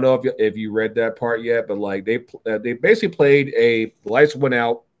I don't know if you read that part yet, but like they basically played the lights went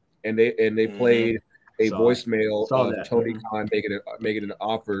out and they played a voicemail of Tony Khan making an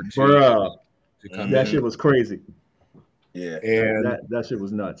offer to come that shit was crazy. Yeah, and that shit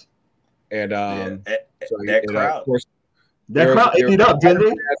was nuts. And that crowd, of course, that crowd ate up, didn't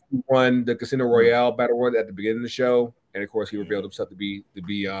they? He won the Casino Royale Battle Royal at the beginning of the show, and of course, he revealed himself to be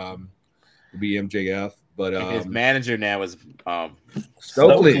MJF. But his manager now is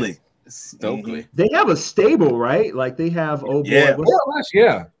Stokely. They have a stable, right? Like they have more or less,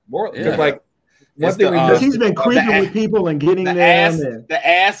 yeah. Like one thing he's been creeping with people and getting them the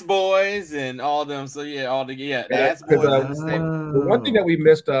ass boys and all them. So the ass boys. The one thing that we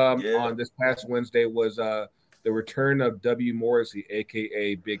missed on this past Wednesday was the return of W. Morrissey,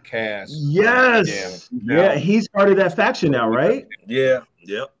 aka Big Cass. Yes, he's part of that faction now, right? Yeah,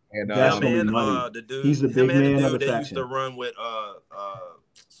 yep. And the dude, he's the big man of the faction. Used to run with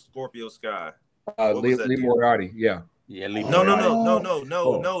Scorpio Sky. Lee Moriarty, yeah. Yeah, no.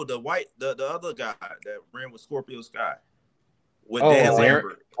 The white, the other guy that ran with Scorpio Sky with Dan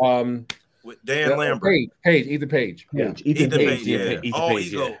Lambert. With Dan Lambert, Ethan Page. Ethan Page. Yeah.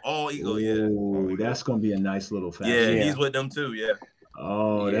 All ego. Yeah. Ooh, that's gonna be a nice little faction. Yeah, he's with them too. Yeah.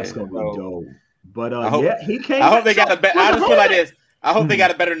 Oh, that's gonna be dope. But he came. I hope they got a better. I just feel like this. I hope they got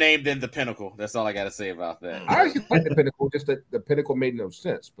a better name than the Pinnacle. That's all I got to say about that. I actually like the Pinnacle, just that the Pinnacle made no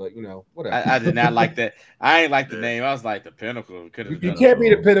sense. But whatever. I did not like that. I ain't like the name. I was like the Pinnacle. You can't be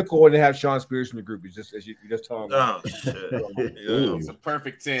the Pinnacle and have Sean Spears in the group. You just tell him. Oh shit! It's a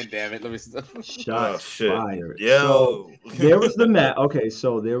perfect 10. Damn it! Let me. Shots fired. Yo, so, there was the match. Okay,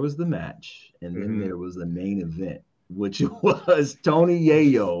 so there was the match, and then there was the main event, which was Tony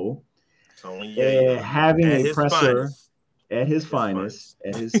Yayo having a presser. At his finest,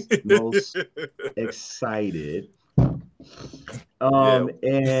 at his most excited.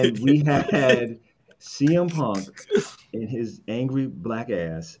 And we had CM Punk and his angry black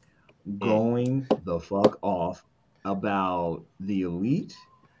ass going the fuck off about the Elite,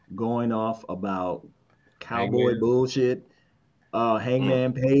 going off about cowboy bullshit,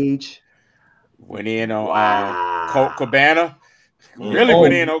 Hangman Page. Went in on Colt Cabana. Really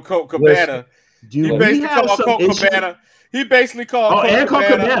went in on Colt Cabana. Dude, he basically called Colt Cabana. He basically called Colt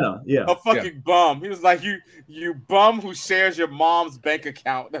Cabana, yeah, a fucking bum. He was like, you bum who shares your mom's bank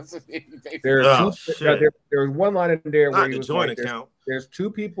account. That's what he basically. There's one line in there where he was like, there's two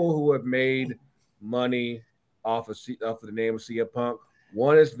people who have made money off of the name of CM Punk.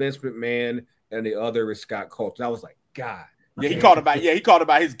 One is Vince McMahon, and the other is Scott Coulter. I was like, God. Yeah, he called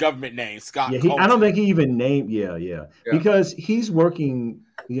about his government name, Scott. Yeah, I don't think he even named. Yeah, because he's working.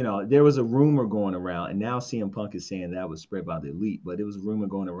 You know, there was a rumor going around, and now CM Punk is saying that was spread by the elite, but it was a rumor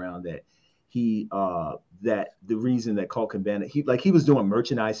going around that that the reason that Colt Cabana he was doing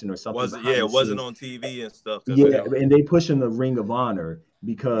merchandising or something. It wasn't on TV and stuff. Yeah, and they push him the Ring of Honor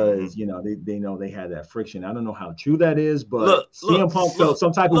because you know they know they had that friction. I don't know how true that is, but CM Punk felt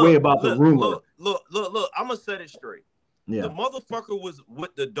some type of way about the rumor. Look! I'm gonna set it straight. Yeah. The motherfucker was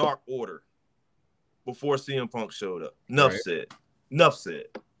with the Dark Order before CM Punk showed up. Enough said.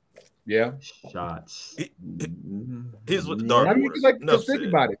 Yeah. Shots. Here's what the Dark Order. Just think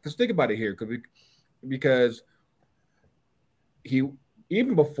about it. Just think about it here, because he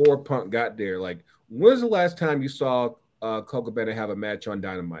even before Punk got there, like, when's the last time you saw Colt Cabana have a match on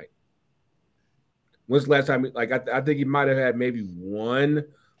Dynamite? When's the last time? Like, I think he might have had maybe one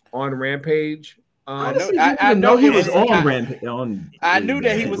on Rampage. I know he was on Rampage. I knew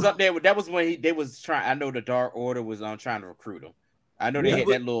that he was up there. That was when they was trying. I know the Dark Order was trying to recruit him. I know they had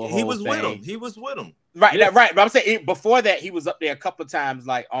that little. He was with him. He was with him. Right, right. But I'm saying before that, he was up there a couple of times,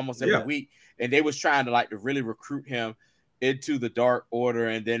 like almost every week, and they was trying to really recruit him into the Dark Order,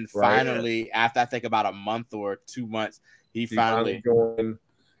 and then finally, after I think about a month or 2 months, he finally joined.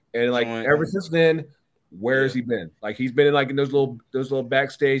 And like ever since then, where has he been? Like, he's been in those little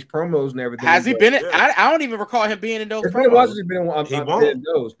backstage promos and everything. Has he been in? I don't even recall him being in those promos. He's been in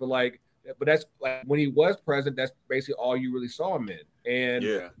those, but that's like when he was present. That's basically all you really saw him in.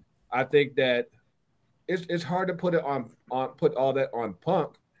 And I think that it's hard to put all that on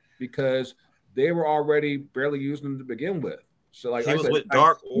Punk because they were already barely using him to begin with. So he was with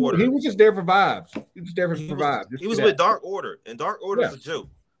Dark Order. He was just there for vibes. He was just there for vibes. He was with Dark Order, and Dark Order is a joke.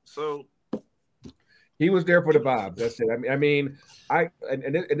 So he was there for the vibes. That's it. I mean,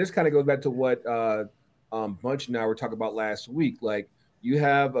 and this kind of goes back to what Bunch and I were talking about last week. Like, you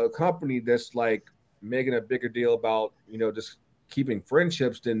have a company that's like making a bigger deal about just keeping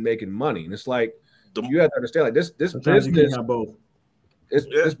friendships than making money, and it's like you have to understand, like, this business. This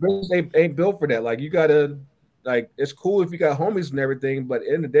business ain't built for that. Like, you gotta, like, it's cool if you got homies and everything, but at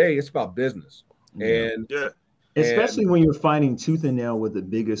the end of the day, it's about business. And especially when you're fighting tooth and nail with the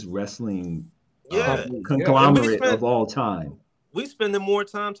biggest wrestling conglomerate of all time. We spending more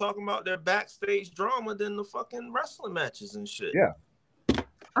time talking about their backstage drama than the fucking wrestling matches and shit. Yeah.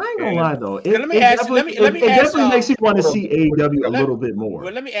 I ain't gonna lie though. It definitely makes you want to see AEW a little bit more.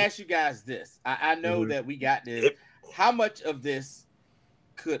 Well, let me ask you guys this. I know that we got this. How much of this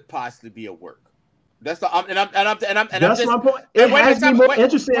could possibly be a work? That's my point. It has to be more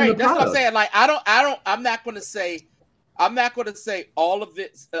interesting. Right, that's what I'm saying. Like, I'm not going to say all of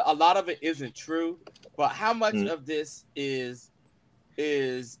it. A lot of it isn't true, but how much of this is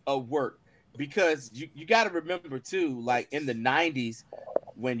a work? Because you got to remember too, like in the 90s,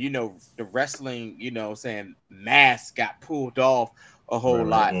 when the wrestling, saying mask got pulled off a whole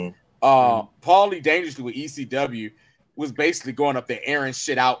lot. Paulie Dangerously with ECW was basically going up there airing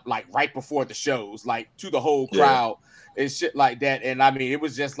shit out like right before the shows, like to the whole crowd and shit like that. And I mean, it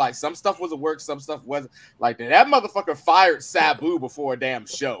was just like some stuff was a work, some stuff wasn't. Like that motherfucker fired Sabu before a damn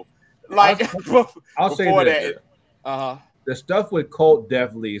show. Like I'll say that. The stuff with Colt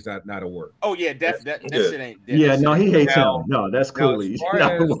definitely is not a work. Oh yeah, that shit ain't. No, he hates him. No, that's clearly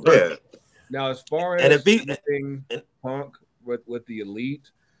not a work. Now, as far as Punk with the elite,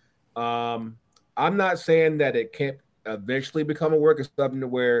 I'm not saying that it can't eventually become a work. It's something to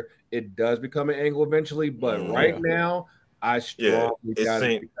where it does become an angle eventually. But right now, I strongly got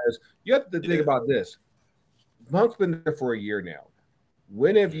it, because you have to think about this. Punk's been there for a year now.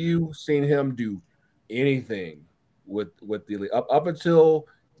 When have you seen him do anything with the elite? Up until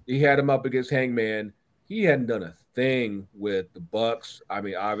he had him up against Hangman, he hadn't done a thing with the Bucks. I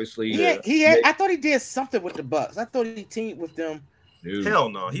mean, obviously, he had. I thought he did something with the Bucks. I thought he teamed with them. Dude. Hell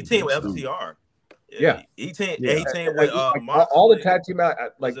no, he teamed with FTR. He teamed with all the tag team out.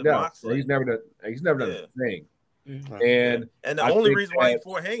 Like, no, he's never done a thing. And the only reason why he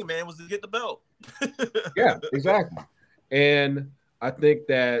fought Hangman was to get the belt. Yeah, exactly. And I think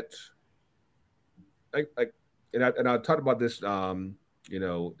that, and I talked about this, like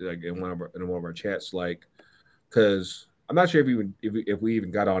in one of our chats, like, because I'm not sure if we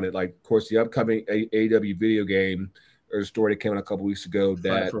even got on it. Like, of course, the upcoming AEW video game there's a story that came out a couple weeks ago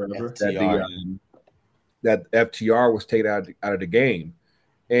that that FTR was taken out of the game,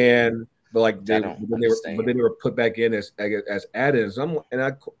 and but then they were put back in as add-ins.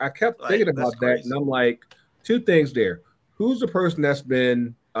 I kept thinking about that, and I'm like, two things there. Who's the person that's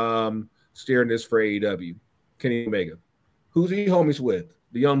been steering this for AEW? Kenny Omega. Who's he homies with?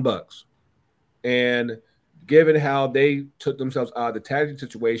 The Young Bucks. And given how they took themselves out of the tag team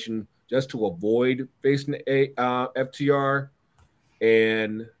situation just to avoid facing FTR,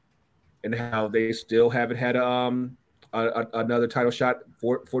 and how they still haven't had another title shot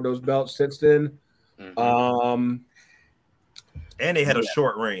for those belts since then. And they had a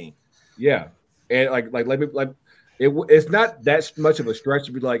short reign. Yeah, and it's not that much of a stretch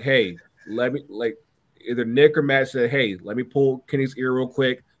to be like, hey, let me either Nick or Matt said, hey, let me pull Kenny's ear real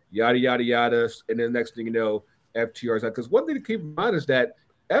quick, yada yada yada, and then the next thing you know, FTR's out. Because one thing to keep in mind is that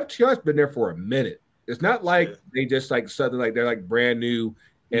FTR's been there for a minute. It's not like they just suddenly they're brand new.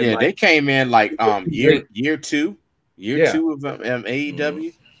 And they came in year two of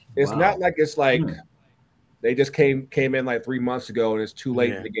AEW. It's not like it's like they just came in 3 months ago and it's too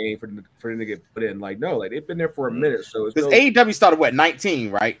late in the game for them to get put in. No, they've been there for a minute. So it's because AEW started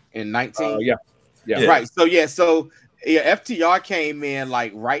 19, right? In 19, right. So FTR came in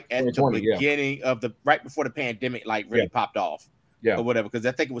right at the beginning of right before the pandemic, really popped off, or whatever. Because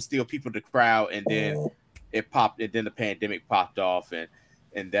I think it was still people in the crowd, and then it popped, and then the pandemic popped off,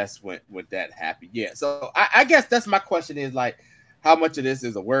 and that's when that happened. Yeah. So I guess that's my question is how much of this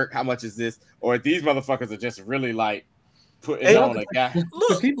is a work? How much is this, or these motherfuckers are just really putting on a guy?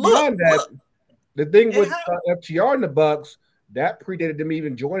 The thing with FTR and the Bucks that predated them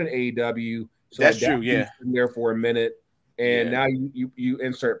even joining AEW. So that's true. Yeah, been there for a minute, and now you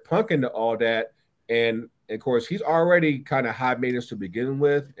insert Punk into all that, and of course he's already kind of high maintenance to begin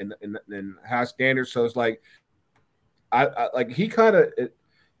with, and high standards. So it's he kind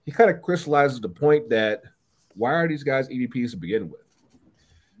of crystallizes the point that why are these guys EVPs to begin with?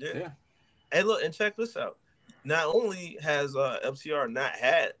 Yeah. And look, and check this out. Not only has FTR not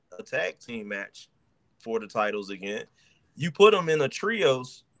had a tag team match for the titles again, you put them in a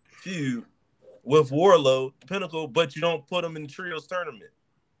trios feud with Warlord, Pinnacle, but you don't put them in the trios tournament.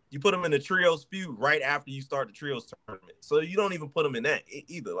 You put them in the trios feud right after you start the trios tournament. So you don't even put them in that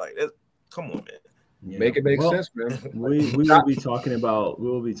either. Come on, man. Yeah. Make it make sense, man. We will be talking about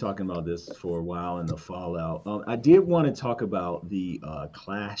this for a while in the fallout. I did want to talk about the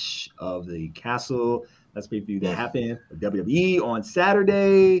Clash of the Castle. Let's preview that happened with WWE on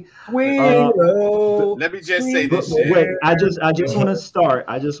Saturday. Let me just say this. Wait, I just want to start.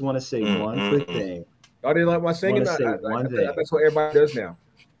 I just want to say one quick thing. Y'all didn't like my singing? That's what everybody does now.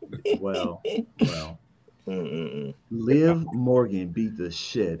 Well. Liv Morgan beat the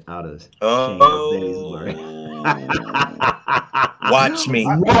shit out of Shayna Baszler. Watch me.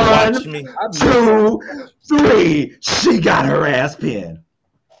 1, 2, 3. She got her ass pinned.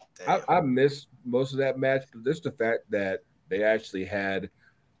 I missed most of that match, but just the fact that they actually had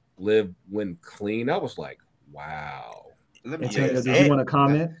Liv win clean, I was like, wow. Do you want to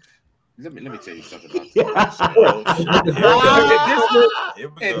comment? Let me tell you something about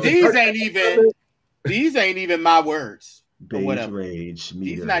this. These ain't even my words. Beige rage.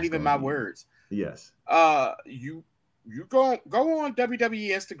 These not even my words. Yes. You go on WWE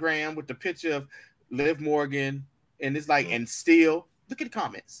Instagram with the picture of Liv Morgan, and it's and still look at the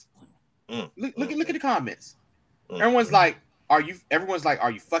comments. Look at the comments. Everyone's like, are you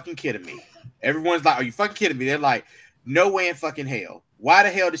fucking kidding me? Everyone's like, are you fucking kidding me? They're like, no way in fucking hell. Why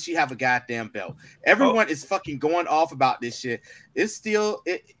the hell does she have a goddamn belt? Everyone is fucking going off about this shit. It's still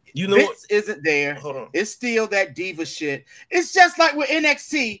Vince isn't there. Hold on. It's still that diva shit. It's just like with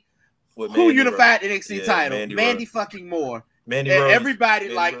NXT. Who unified NXT title? Mandy fucking Moore. Mandy and Rose.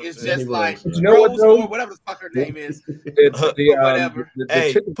 Everybody Mandy is Rose. just like you know Rose Moore, whatever the fuck her name is. It's whatever.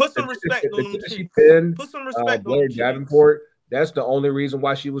 Put some respect on them. She pinned Put some respect Blair on them. Davenport. That's the only reason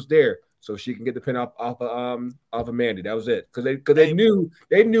why she was there, so she can get the pin off of Mandy. That was it. Because they knew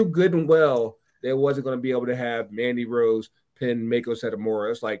good and well they wasn't going to be able to have Mandy Rose pin Mako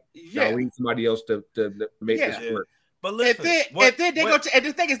Satomura. It's like, no, we need somebody else to make this work. But listen, and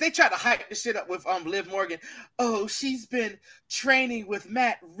the thing is, they try to hype this shit up with Liv Morgan. Oh, she's been training with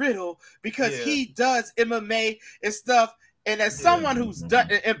Matt Riddle because he does MMA and stuff. And as someone who's done,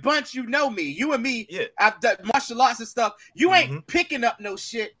 and Bunch, you know me, you and me, I've done martial arts and stuff. You ain't picking up no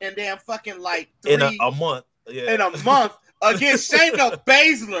shit and damn fucking in a month. In a month against Shayna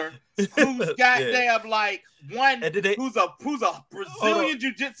Baszler, who's goddamn one who's a Brazilian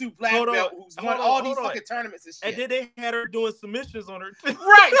jiu-jitsu black belt who's won all these fucking tournaments and shit. And then they had her doing submissions on her.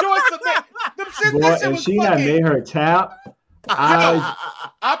 Right, doing submissions. Boy, if she had made her tap, I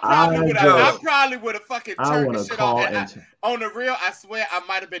probably would have fucking turned the shit off. On the real, I swear I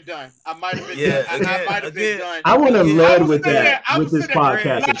might have been done. I might have been done. I might have been done. I would have led with that with this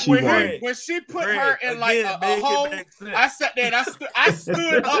podcast if she won. When she put her in like a hole, I sat there and I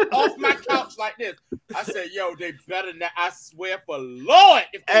stood up off my couch like this. I said, "Yo, they better not." I swear for Lord.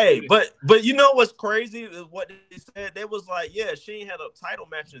 Hey, but you know what's crazy is what they said. They was like, "Yeah, she ain't had a title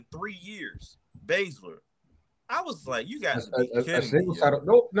match in 3 years." Baszler. I was like, "You guys a single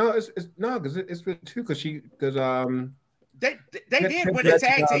title? No, it's because it's been two because They did win a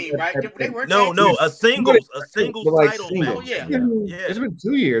tag team, right? They were a singles title match. Oh yeah. It's been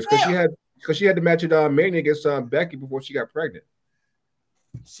 2 years because she had the match at Mania against Becky before she got pregnant.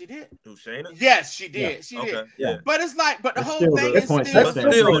 She did. Who, Shayna? Yes, she did. Yeah. She Okay. did. Yeah. But it's like, but the whole still, thing is still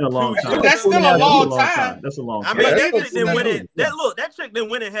a long time. That's still a long time. That's a long time. I mean, that chick didn't win it. That chick didn't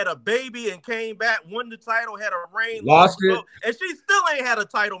win it. Had a baby and came back, won the title, had a reign, lost it, and she still ain't had a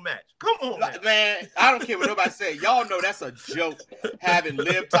title match. Come on, man. I don't care what nobody say. Y'all know that's a joke. Having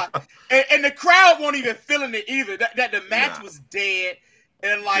lived, and the crowd won't even feeling it either. That the match was dead.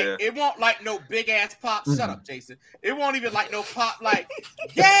 And it won't like no big ass pop. Shut up, Jason. It won't even like no pop. Like,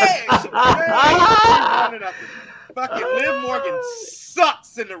 fucking Liv Morgan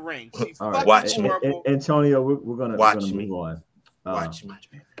sucks in the ring. She's fucking horrible. Antonio, we're gonna move on. Watch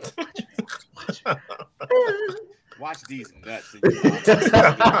me. Watch these nuts.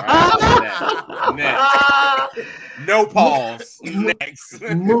 Next. No pause. Next.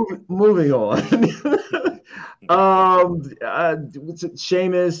 Moving on.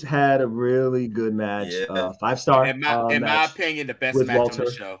 Sheamus had a really good match. 5-star. In my opinion, the best match Walter. on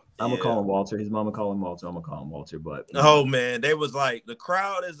the show. I'm gonna call him Walter. His mama call him Walter. I'm gonna call him Walter. But oh man, they was like the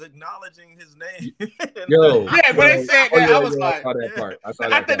crowd is acknowledging his name. When they said that, I was like, I saw that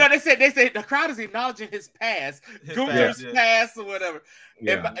part. No, they said the crowd is acknowledging his past, Gunther's past or whatever.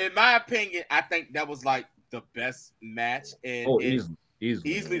 Yeah. In my opinion, I think that was like the best match. And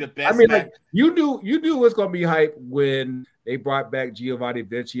easily the best. I mean, match. like you knew what's gonna be hype when they brought back Giovanni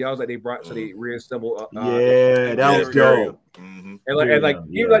Vinci. I was like, they reassembled. That was dope. Mm-hmm.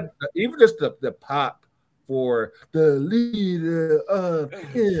 Even just the pop for the leader of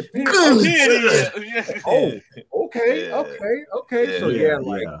okay. So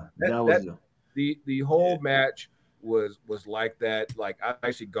the whole match was like that. Like I've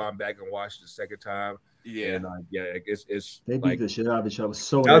actually gone back and watched the second time. Yeah, and it's they beat the shit out of each other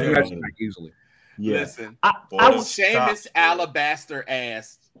so easily. Yeah. Listen, Sheamus alabaster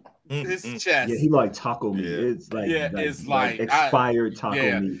ass. His chest. Yeah, he like taco meat. It's like it's like expired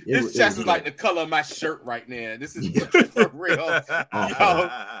taco meat. His chest is like the color of my shirt right now. This is for real.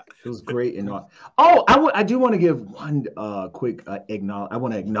 It was great and all. Oh, I do want to give one quick acknowledge. I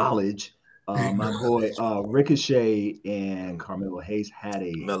want to acknowledge my boy Ricochet and Carmelo Hayes had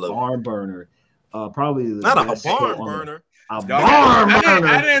a barn burner. Probably not a barn burner.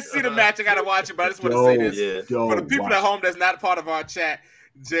 I didn't see the match. I gotta watch it, but I just want to say this for the people at home that's not part of our chat.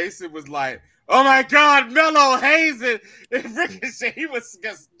 Jason was like, "Oh my God, Melo Hayes and Ricochet." He was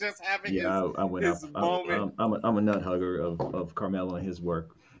just having his moment. I'm a nut hugger of Carmelo and his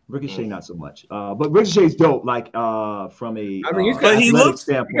work. Ricochet not so much, but Ricochet's dope. Like from a he looks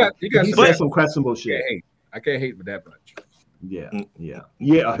standpoint, he's got some questionable shit. I can't hate with that much. Yeah.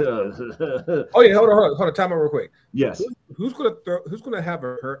 Oh yeah, hold on, time out real quick. Yes. Who's gonna have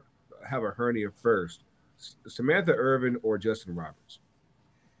a hernia first? Samantha Irvin or Justin Roberts?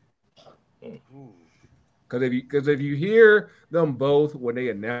 Because if you hear them both when they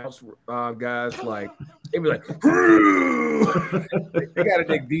announce guys, like they be like, they gotta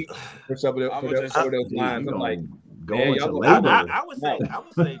dig deep for some of those lines. I'm like, going to labor. I would say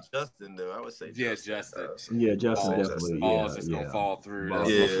Justin though. I would say Justin. Yeah, Justin definitely. Balls just gonna fall through.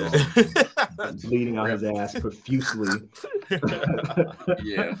 Bleeding out his ass profusely.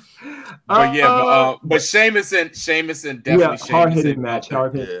 But Sheamus and definitely hard-hitted match.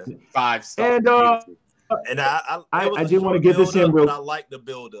 Hard-hitted 5-star. And I did want to get this in real. I like the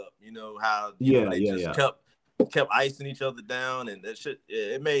build-up. You know how they just kept icing each other down, and that shit.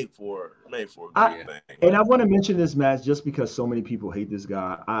 It made for a good thing. And I want to mention this match just because so many people hate this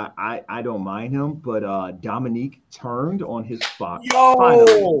guy. I don't mind him, but Dominique turned on his spot.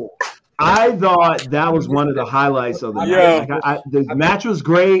 Finally. I thought that was one of the highlights of the match. The match was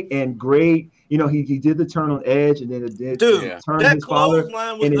great. he did the turn on Edge, and then it did turn that his father,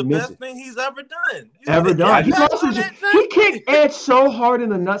 clothesline was and the it missed best thing he's ever done. He kicked Edge so hard in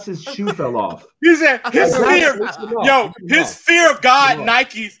the nuts, his shoe fell off. He said his fear of God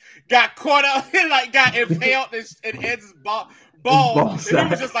Nikes got caught up and got impaled in Edge's balls. And he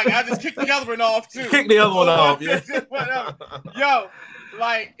was just like, I just kicked the other one off too. Kick the other one off, yeah. Yo,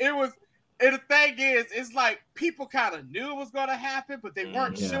 it was. And the thing is, it's like people kind of knew it was going to happen, but they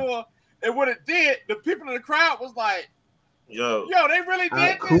weren't sure. And when it did, the people in the crowd was like, "Yo, they really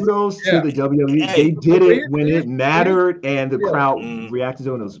did." Kudos to the WWE. They did it when it mattered, and the crowd reacted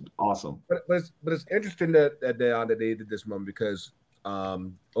to it. It was awesome. But it's interesting that they did this moment because over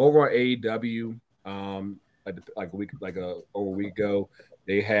on AEW, over a week ago,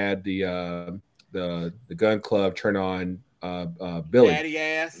 they had the Gun Club turn on Billy. Daddy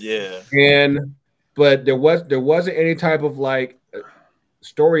ass. Yeah. But there wasn't any type of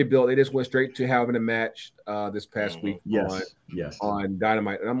story built. They just went straight to having a match this past week on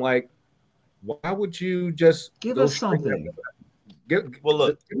Dynamite. And I'm like, why would you just give us something? Give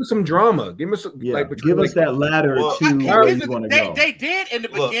us some drama. Give us give us that ladder to where you want to go. They did in the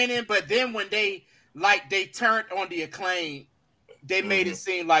beginning, but then when they turned on the Acclaim, they made it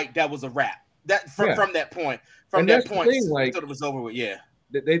seem like that was a wrap. That from that point. From that point, I thought it was over with. Yeah,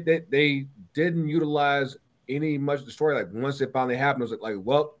 they didn't utilize much of the story. Once it finally happened, it was like,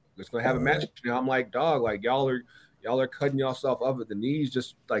 well, it's gonna have a match now. I'm like, dog, y'all are cutting yourself up at the knees.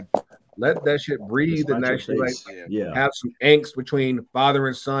 Just let that shit breathe and actually have some angst between father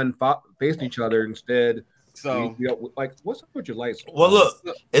and son facing each other instead. So what's up with your lights? Well, look,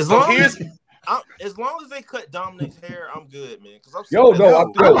 as long as they cut Dominic's hair, I'm good, man. I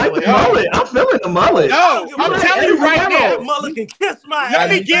like the mullet. I'm feeling the mullet. No, I'm telling you right now, that mullet can kiss my ass.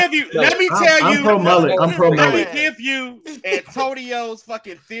 Let me tell you. I'm pro mullet. Let me give you Antonio's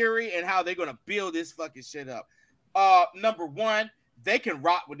fucking theory and how they're gonna build this fucking shit up. Number one, they can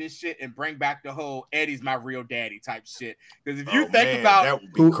rock with this shit and bring back the whole Eddie's my real daddy type shit. Because if you think about that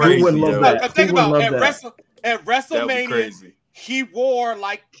would be crazy. At WrestleMania. He wore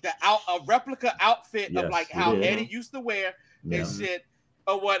a replica outfit of how Eddie used to wear and shit,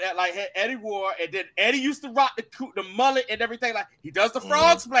 or what Eddie wore, and then Eddie used to rock the mullet and everything. He does the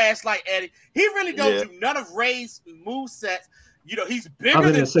frog splash like Eddie. He really don't do none of Ray's movesets. He's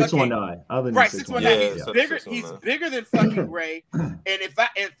bigger than 619. Right, 619. He's bigger than fucking Ray. And if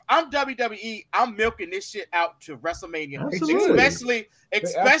I'm WWE, I'm milking this shit out to WrestleMania. Absolutely.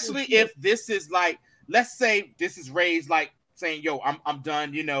 Especially if this is let's say this is Ray's saying, "Yo, I'm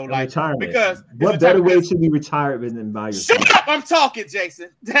done," retirement. Because what better way to be retired than by yourself? Shut up! I'm talking, Jason.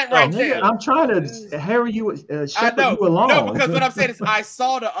 That right there. I'm trying to harry you, shepherd you along. No, because what I'm saying is, I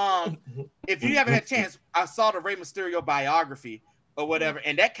saw the if you haven't had a chance, I saw the Rey Mysterio biography or whatever,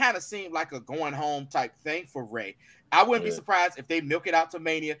 and that kind of seemed like a going home type thing for Rey. I wouldn't be surprised if they milk it out to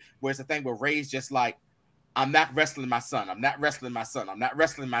Mania, where it's a thing where Rey's just like, I'm not wrestling my son. I'm not wrestling my son. I'm not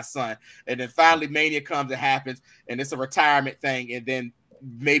wrestling my son. And then finally Mania comes and happens, and it's a retirement thing. And then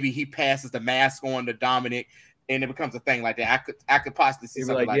maybe he passes the mask on to Dominic, and it becomes a thing like that. I could possibly see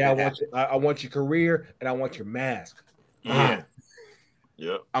something like that. I want your career, and I want your mask. Yeah.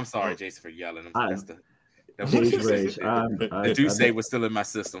 I'm sorry, Jason, for yelling. The Duce was still in my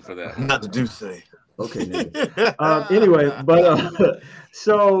system for that. Not the Duce. Okay, anyway, but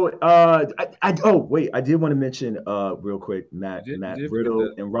I did want to mention real quick Matt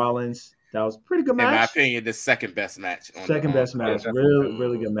Riddle and Rollins. That was a pretty good match. In my opinion, the second best match. Best match.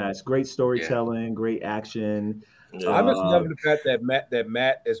 Really good match. Great storytelling, great action. I just love the fact that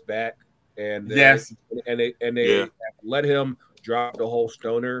Matt is back, and they let him drop the whole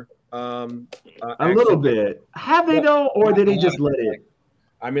stoner. A little bit. Have they though, or did he just let it?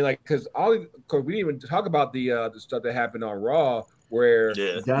 I mean, because we didn't even talk about the stuff that happened on Raw, where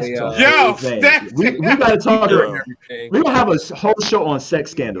we got to talk. We're gonna have a whole show on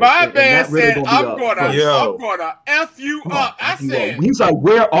sex scandals. My man said, "I'm gonna f you up." I said, he's like,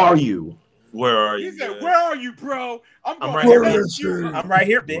 "Where are you? Where are you?" He said, "Where are you, bro? I'm right here. I'm right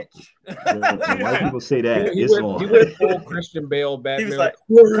here, bitch." White people say that. He went full Christian Bale back. He was like,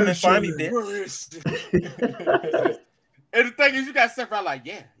 "Come and find me, bitch." And the thing is, you got stuff around I'm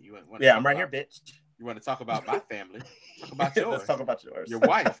right here, bitch. You want to talk about my family? Talk about yours. Let's talk about yours. Your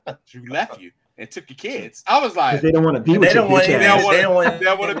wife, she left you and took your kids. I was like, they don't want to be with you. They don't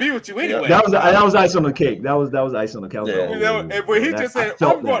want to be with you anyway. That was ice on the cake. That was ice on the cake. And when he just said,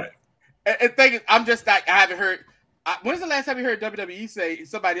 "I'm going," and thing is, I'm just like, I haven't heard. When's the last time you heard WWE say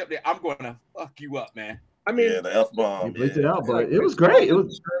somebody up there? I'm going to fuck you up, man. I mean, the F-bomb. You bleeped it out, but it was great. It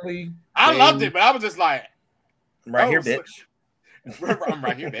was I loved it, but I was just like, right here, bitch. I'm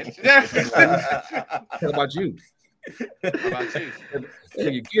right here, bitch. What about you? How about you? So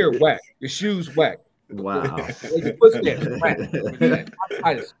your gear whack, your shoes whack. Wow. Your footsteps whack.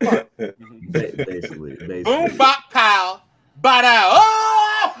 Basically. Boom, bop, pow, bada.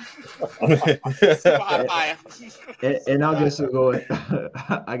 Oh! And I guess we'll go.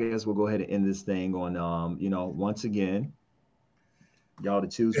 I guess we'll go ahead and end this thing on. Once again, y'all to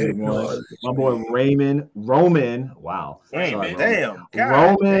choose who won. My boy Roman. Wow. Raymond, damn.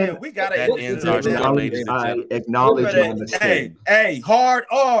 Roman. We gotta That ends our show, ladies and I gentlemen. acknowledge your mistake. Hey, hard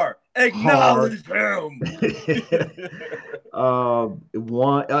R. Acknowledge him. One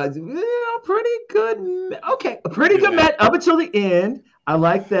pretty good. Okay, a pretty good match up until the end. I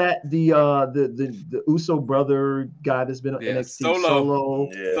like that the Uso brother guy that's been on NXT Solo.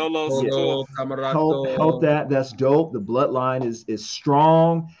 Help that's dope. The bloodline is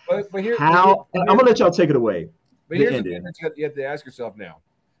strong. But here, I'm gonna let y'all take it away. But here's the thing that you have to ask yourself now.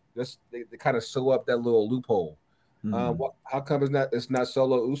 They kind of sew up that little loophole. How come it's not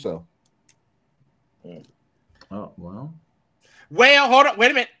Solo Uso? Oh well. Well, hold on. Wait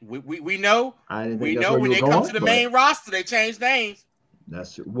a minute. We know. We know when they come to the main roster, they change names.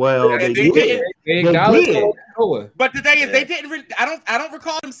 That's true. Well, they did. But the thing is, they didn't. I don't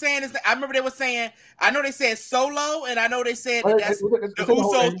recall them saying this. I remember they were saying. I know they said Solo, and I know they said that's the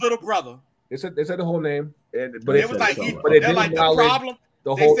Uso's little brher. They said the whole name, but it was like the problem.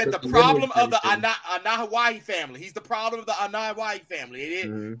 They said the problem of the Hawaii family. He's the problem of the Hawaii family. They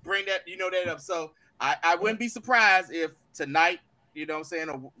didn't bring that, that up. So I wouldn't be surprised if tonight, what I'm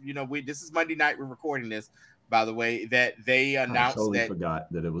saying, this is Monday night. We're recording this, by the way, that they announced that. I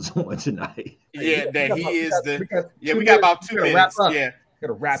forgot that it was on tonight. Yeah, that he is we got about 2 minutes. Yeah.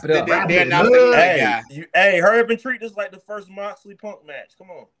 Gotta wrap it up. They announced that he's that guy. Hey, hurry up and treat this like the first Moxley Punk match.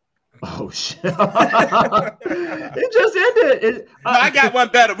 Come on. Oh shit! It just ended. I got one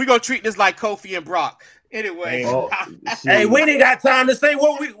better. We're gonna treat this like Kofi and Brock. Anyway, hey, we ain't got time to say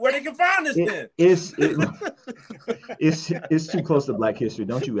where they can find this. Then it's too close to Black History.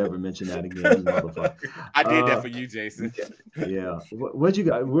 Don't you ever mention that again, you motherfucker. I did that for you, Jason. Yeah. What'd you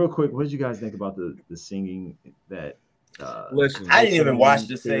guys? Real quick, what did you guys think about the singing that? Listen, I didn't even watch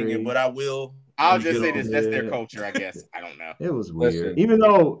the singing, but I will. I'll just say this: that's their culture, I guess. I don't know. It was weird, even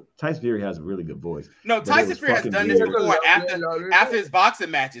though Tyson Fury has a really good voice. No, Tyson Fury has done this before. After his boxing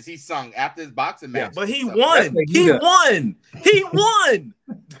matches, he sung after his boxing matches. But he won. He won. He won.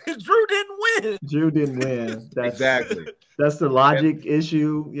 Drew didn't win. That's exactly. That's the logic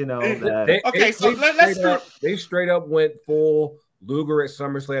issue, That. They straight up went full Luger at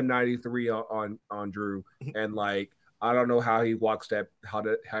SummerSlam '93 on Drew, and I don't know how he walks that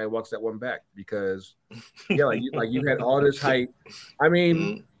one back, because you had all this hype. I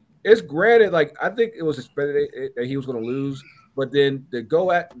mean, it's granted, I think it was expected that he was going to lose, but then to go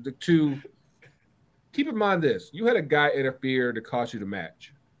at the two. Keep in mind this: you had a guy interfere to cost you the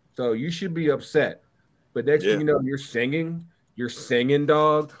match, so you should be upset. But next thing you know, you're singing,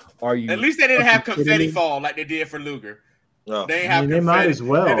 dog. Are you? At least they didn't have confetti fall like they did for Luger. No, they have. They might as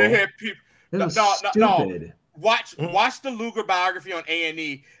well. They had people. Stupid. Watch the Luger biography on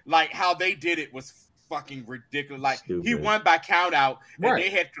A&E. How they did it was fucking ridiculous. Stupid. He won by count out, and they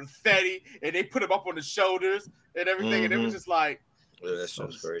had confetti, and they put him up on the shoulders and everything, and it was just that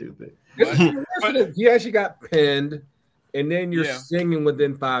sounds stupid. He actually got pinned, and then you're singing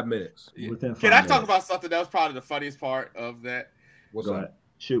within 5 minutes. Can I talk about something that was probably the funniest part of that? What's that?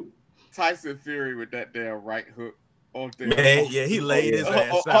 Shoot. Tyson Fury with that damn right hook. Man, he laid his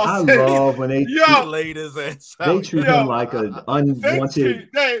ass out. I love when they laid his ass out. They treat him like an unwanted.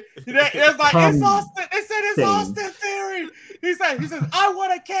 It's like it's Austin. They said it's Austin Theory. He says, I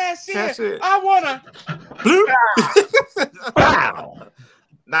want to cash in. I want to. Wow.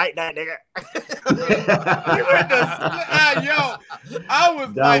 Night, nigga.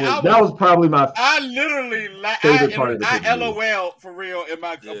 That was probably my I literally favorite part of the I LOL for real in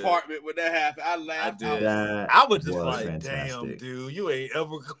my apartment when that happened. I laughed. I was just fantastic. Damn, dude, you ain't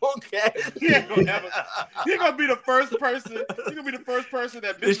ever gonna catch. You're gonna be the first person. You're gonna be the first person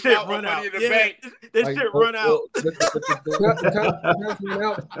that misses out on money in the bank. This shit run out.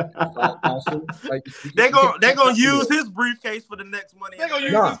 They're gonna use his briefcase for the next money. They're gonna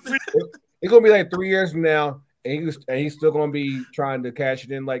use it's gonna be 3 years from now, and he's still gonna be trying to cash it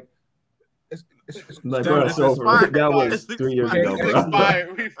in. That was 3 years ago,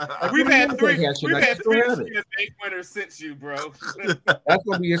 bro. We've had three bank winners since you, bro. That's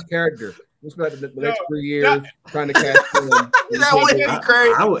gonna be his character. It's about the next 3 years trying to cash in. That would be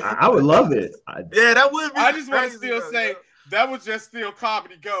crazy. I would love it. That would be. I just want to still say that was just still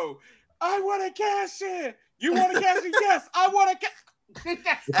comedy gold. I want to cash in. You want to catch me? Yes, I want to catch.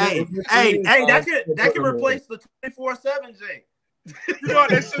 Hey, that can replace the 24/7 Jay. You know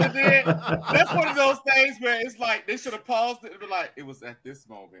what they should have did? That's one of those things where it's like they should have paused it and be like, it was at this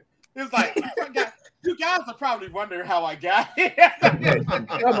moment. It's like you guys are probably wondering how I got here.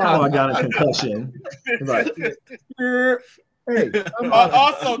 How I got a concussion. Right. Hey,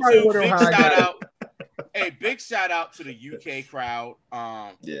 also too, big shout out. Hey, big shout out to the UK crowd.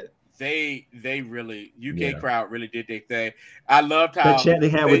 Yeah. They really UK crowd really did their thing. I loved how the chant they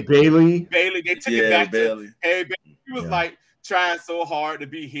had with Bailey. They took it back to hey Bailey. He was like trying so hard to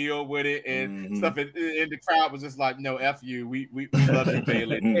be heel with it and stuff, and the crowd was just like, "No, f you. We love you,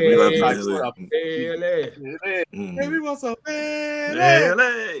 Bailey. We love you, Bailey. We want some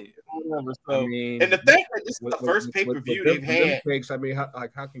Bailey." So, and the thing that this is the first pay per view they've had. I mean,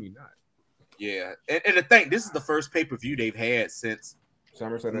 how can you not? Yeah, and the thing, this is the first pay per view they've had since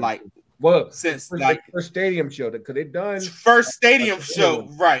SummerSlam. Like, since first stadium show, because they done first stadium show,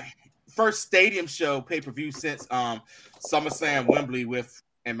 right? First stadium show pay per view since SummerSlam Wembley with,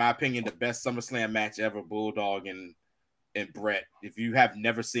 in my opinion, the best SummerSlam match ever, Bulldog and Brett. If you have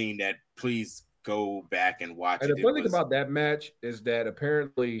never seen that, please go back and watch it. And the funny thing about that match is that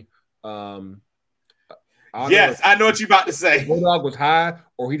apparently, I know what you're about to say. Bulldog was high,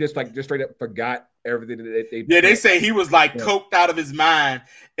 or he just straight up forgot everything that they. Yeah, they say he was like coked out of his mind,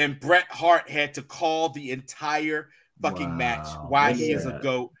 and Bret Hart had to call the entire fucking match. Why he is a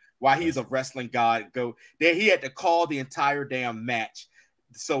GOAT. Why he's a wrestling god, he had to call the entire damn match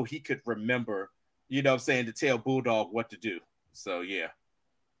so he could remember, you know what I'm saying, to tell Bulldog what to do. So yeah,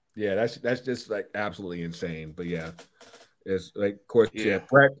 that's just like absolutely insane. But yeah, it's like, of course,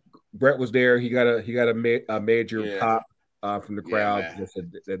 Brett was there. He got a major pop from the crowd.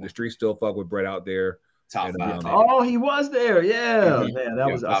 The street still fuck with Brett out there. Top five. Oh, he was there. Yeah, man,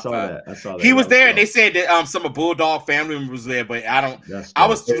 that was. I saw that. He was there, and they said that some of Bulldog family members was there, but I don't. I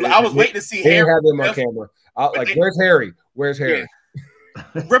was waiting to see Harry. Have him on camera. Where's Harry? Where's Harry?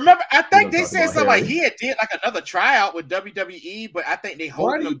 Remember, I think they said something like he had did like another tryout with WWE, but I think they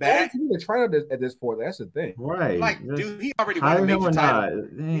holding him back. He did a tryout at this point. That's the thing, right? Like, dude, he already won a major title.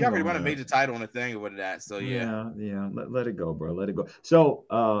 He already won a major title on the thing or that. So yeah. Let it go, bro. Let it go. So,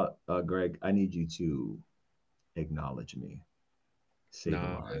 Greg, I need you to acknowledge me.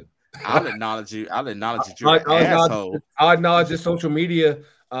 I'll acknowledge you. I'll acknowledge that you're an asshole. I'll acknowledge the social media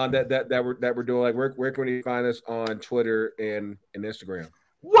that we're doing. Like, where can you find us on Twitter and Instagram?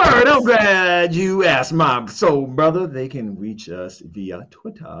 Word, I'm glad you asked, my soul brother. They can reach us via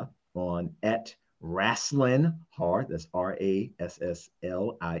Twitter on @Rassling Hard. That's RASSLING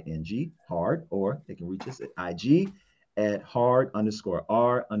Hard, or they can reach us at IG at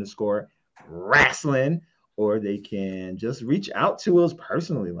 @hard_R_Rassling, or they can just reach out to us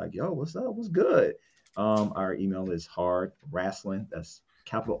personally, like, yo, what's up? What's good? Our email is hardwrestling. That's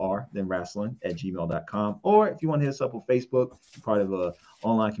capital R, then wrestling @gmail.com. Or if you want to hit us up on Facebook, part of a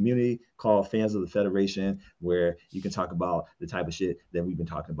online community called Fans of the Federation, where you can talk about the type of shit that we've been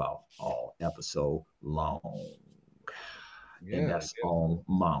talking about all episode long. And that's on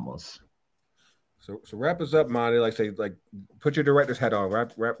mamas. So wrap us up, Monty. Like, put your director's hat on.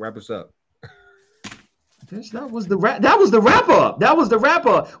 Wrap us up. That was the wrap up. That was the wrap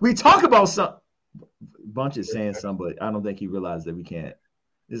up. We talk about some. Bunch is saying something, but I don't think he realized that we can't.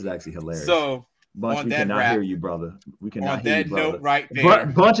 This is actually hilarious. So, Bunch, we cannot hear you, brother. We cannot hear you, brother. On that note right there.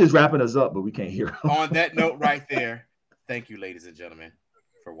 Bunch is wrapping us up, but we can't hear him. On that note right there, thank you, ladies and gentlemen,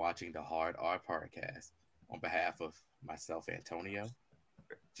 for watching the Hard R Podcast. On behalf of myself, Antonio,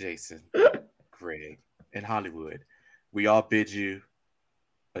 Jason, Greg, and Hollywood, we all bid you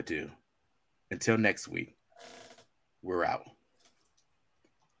adieu. Until next week, we're out.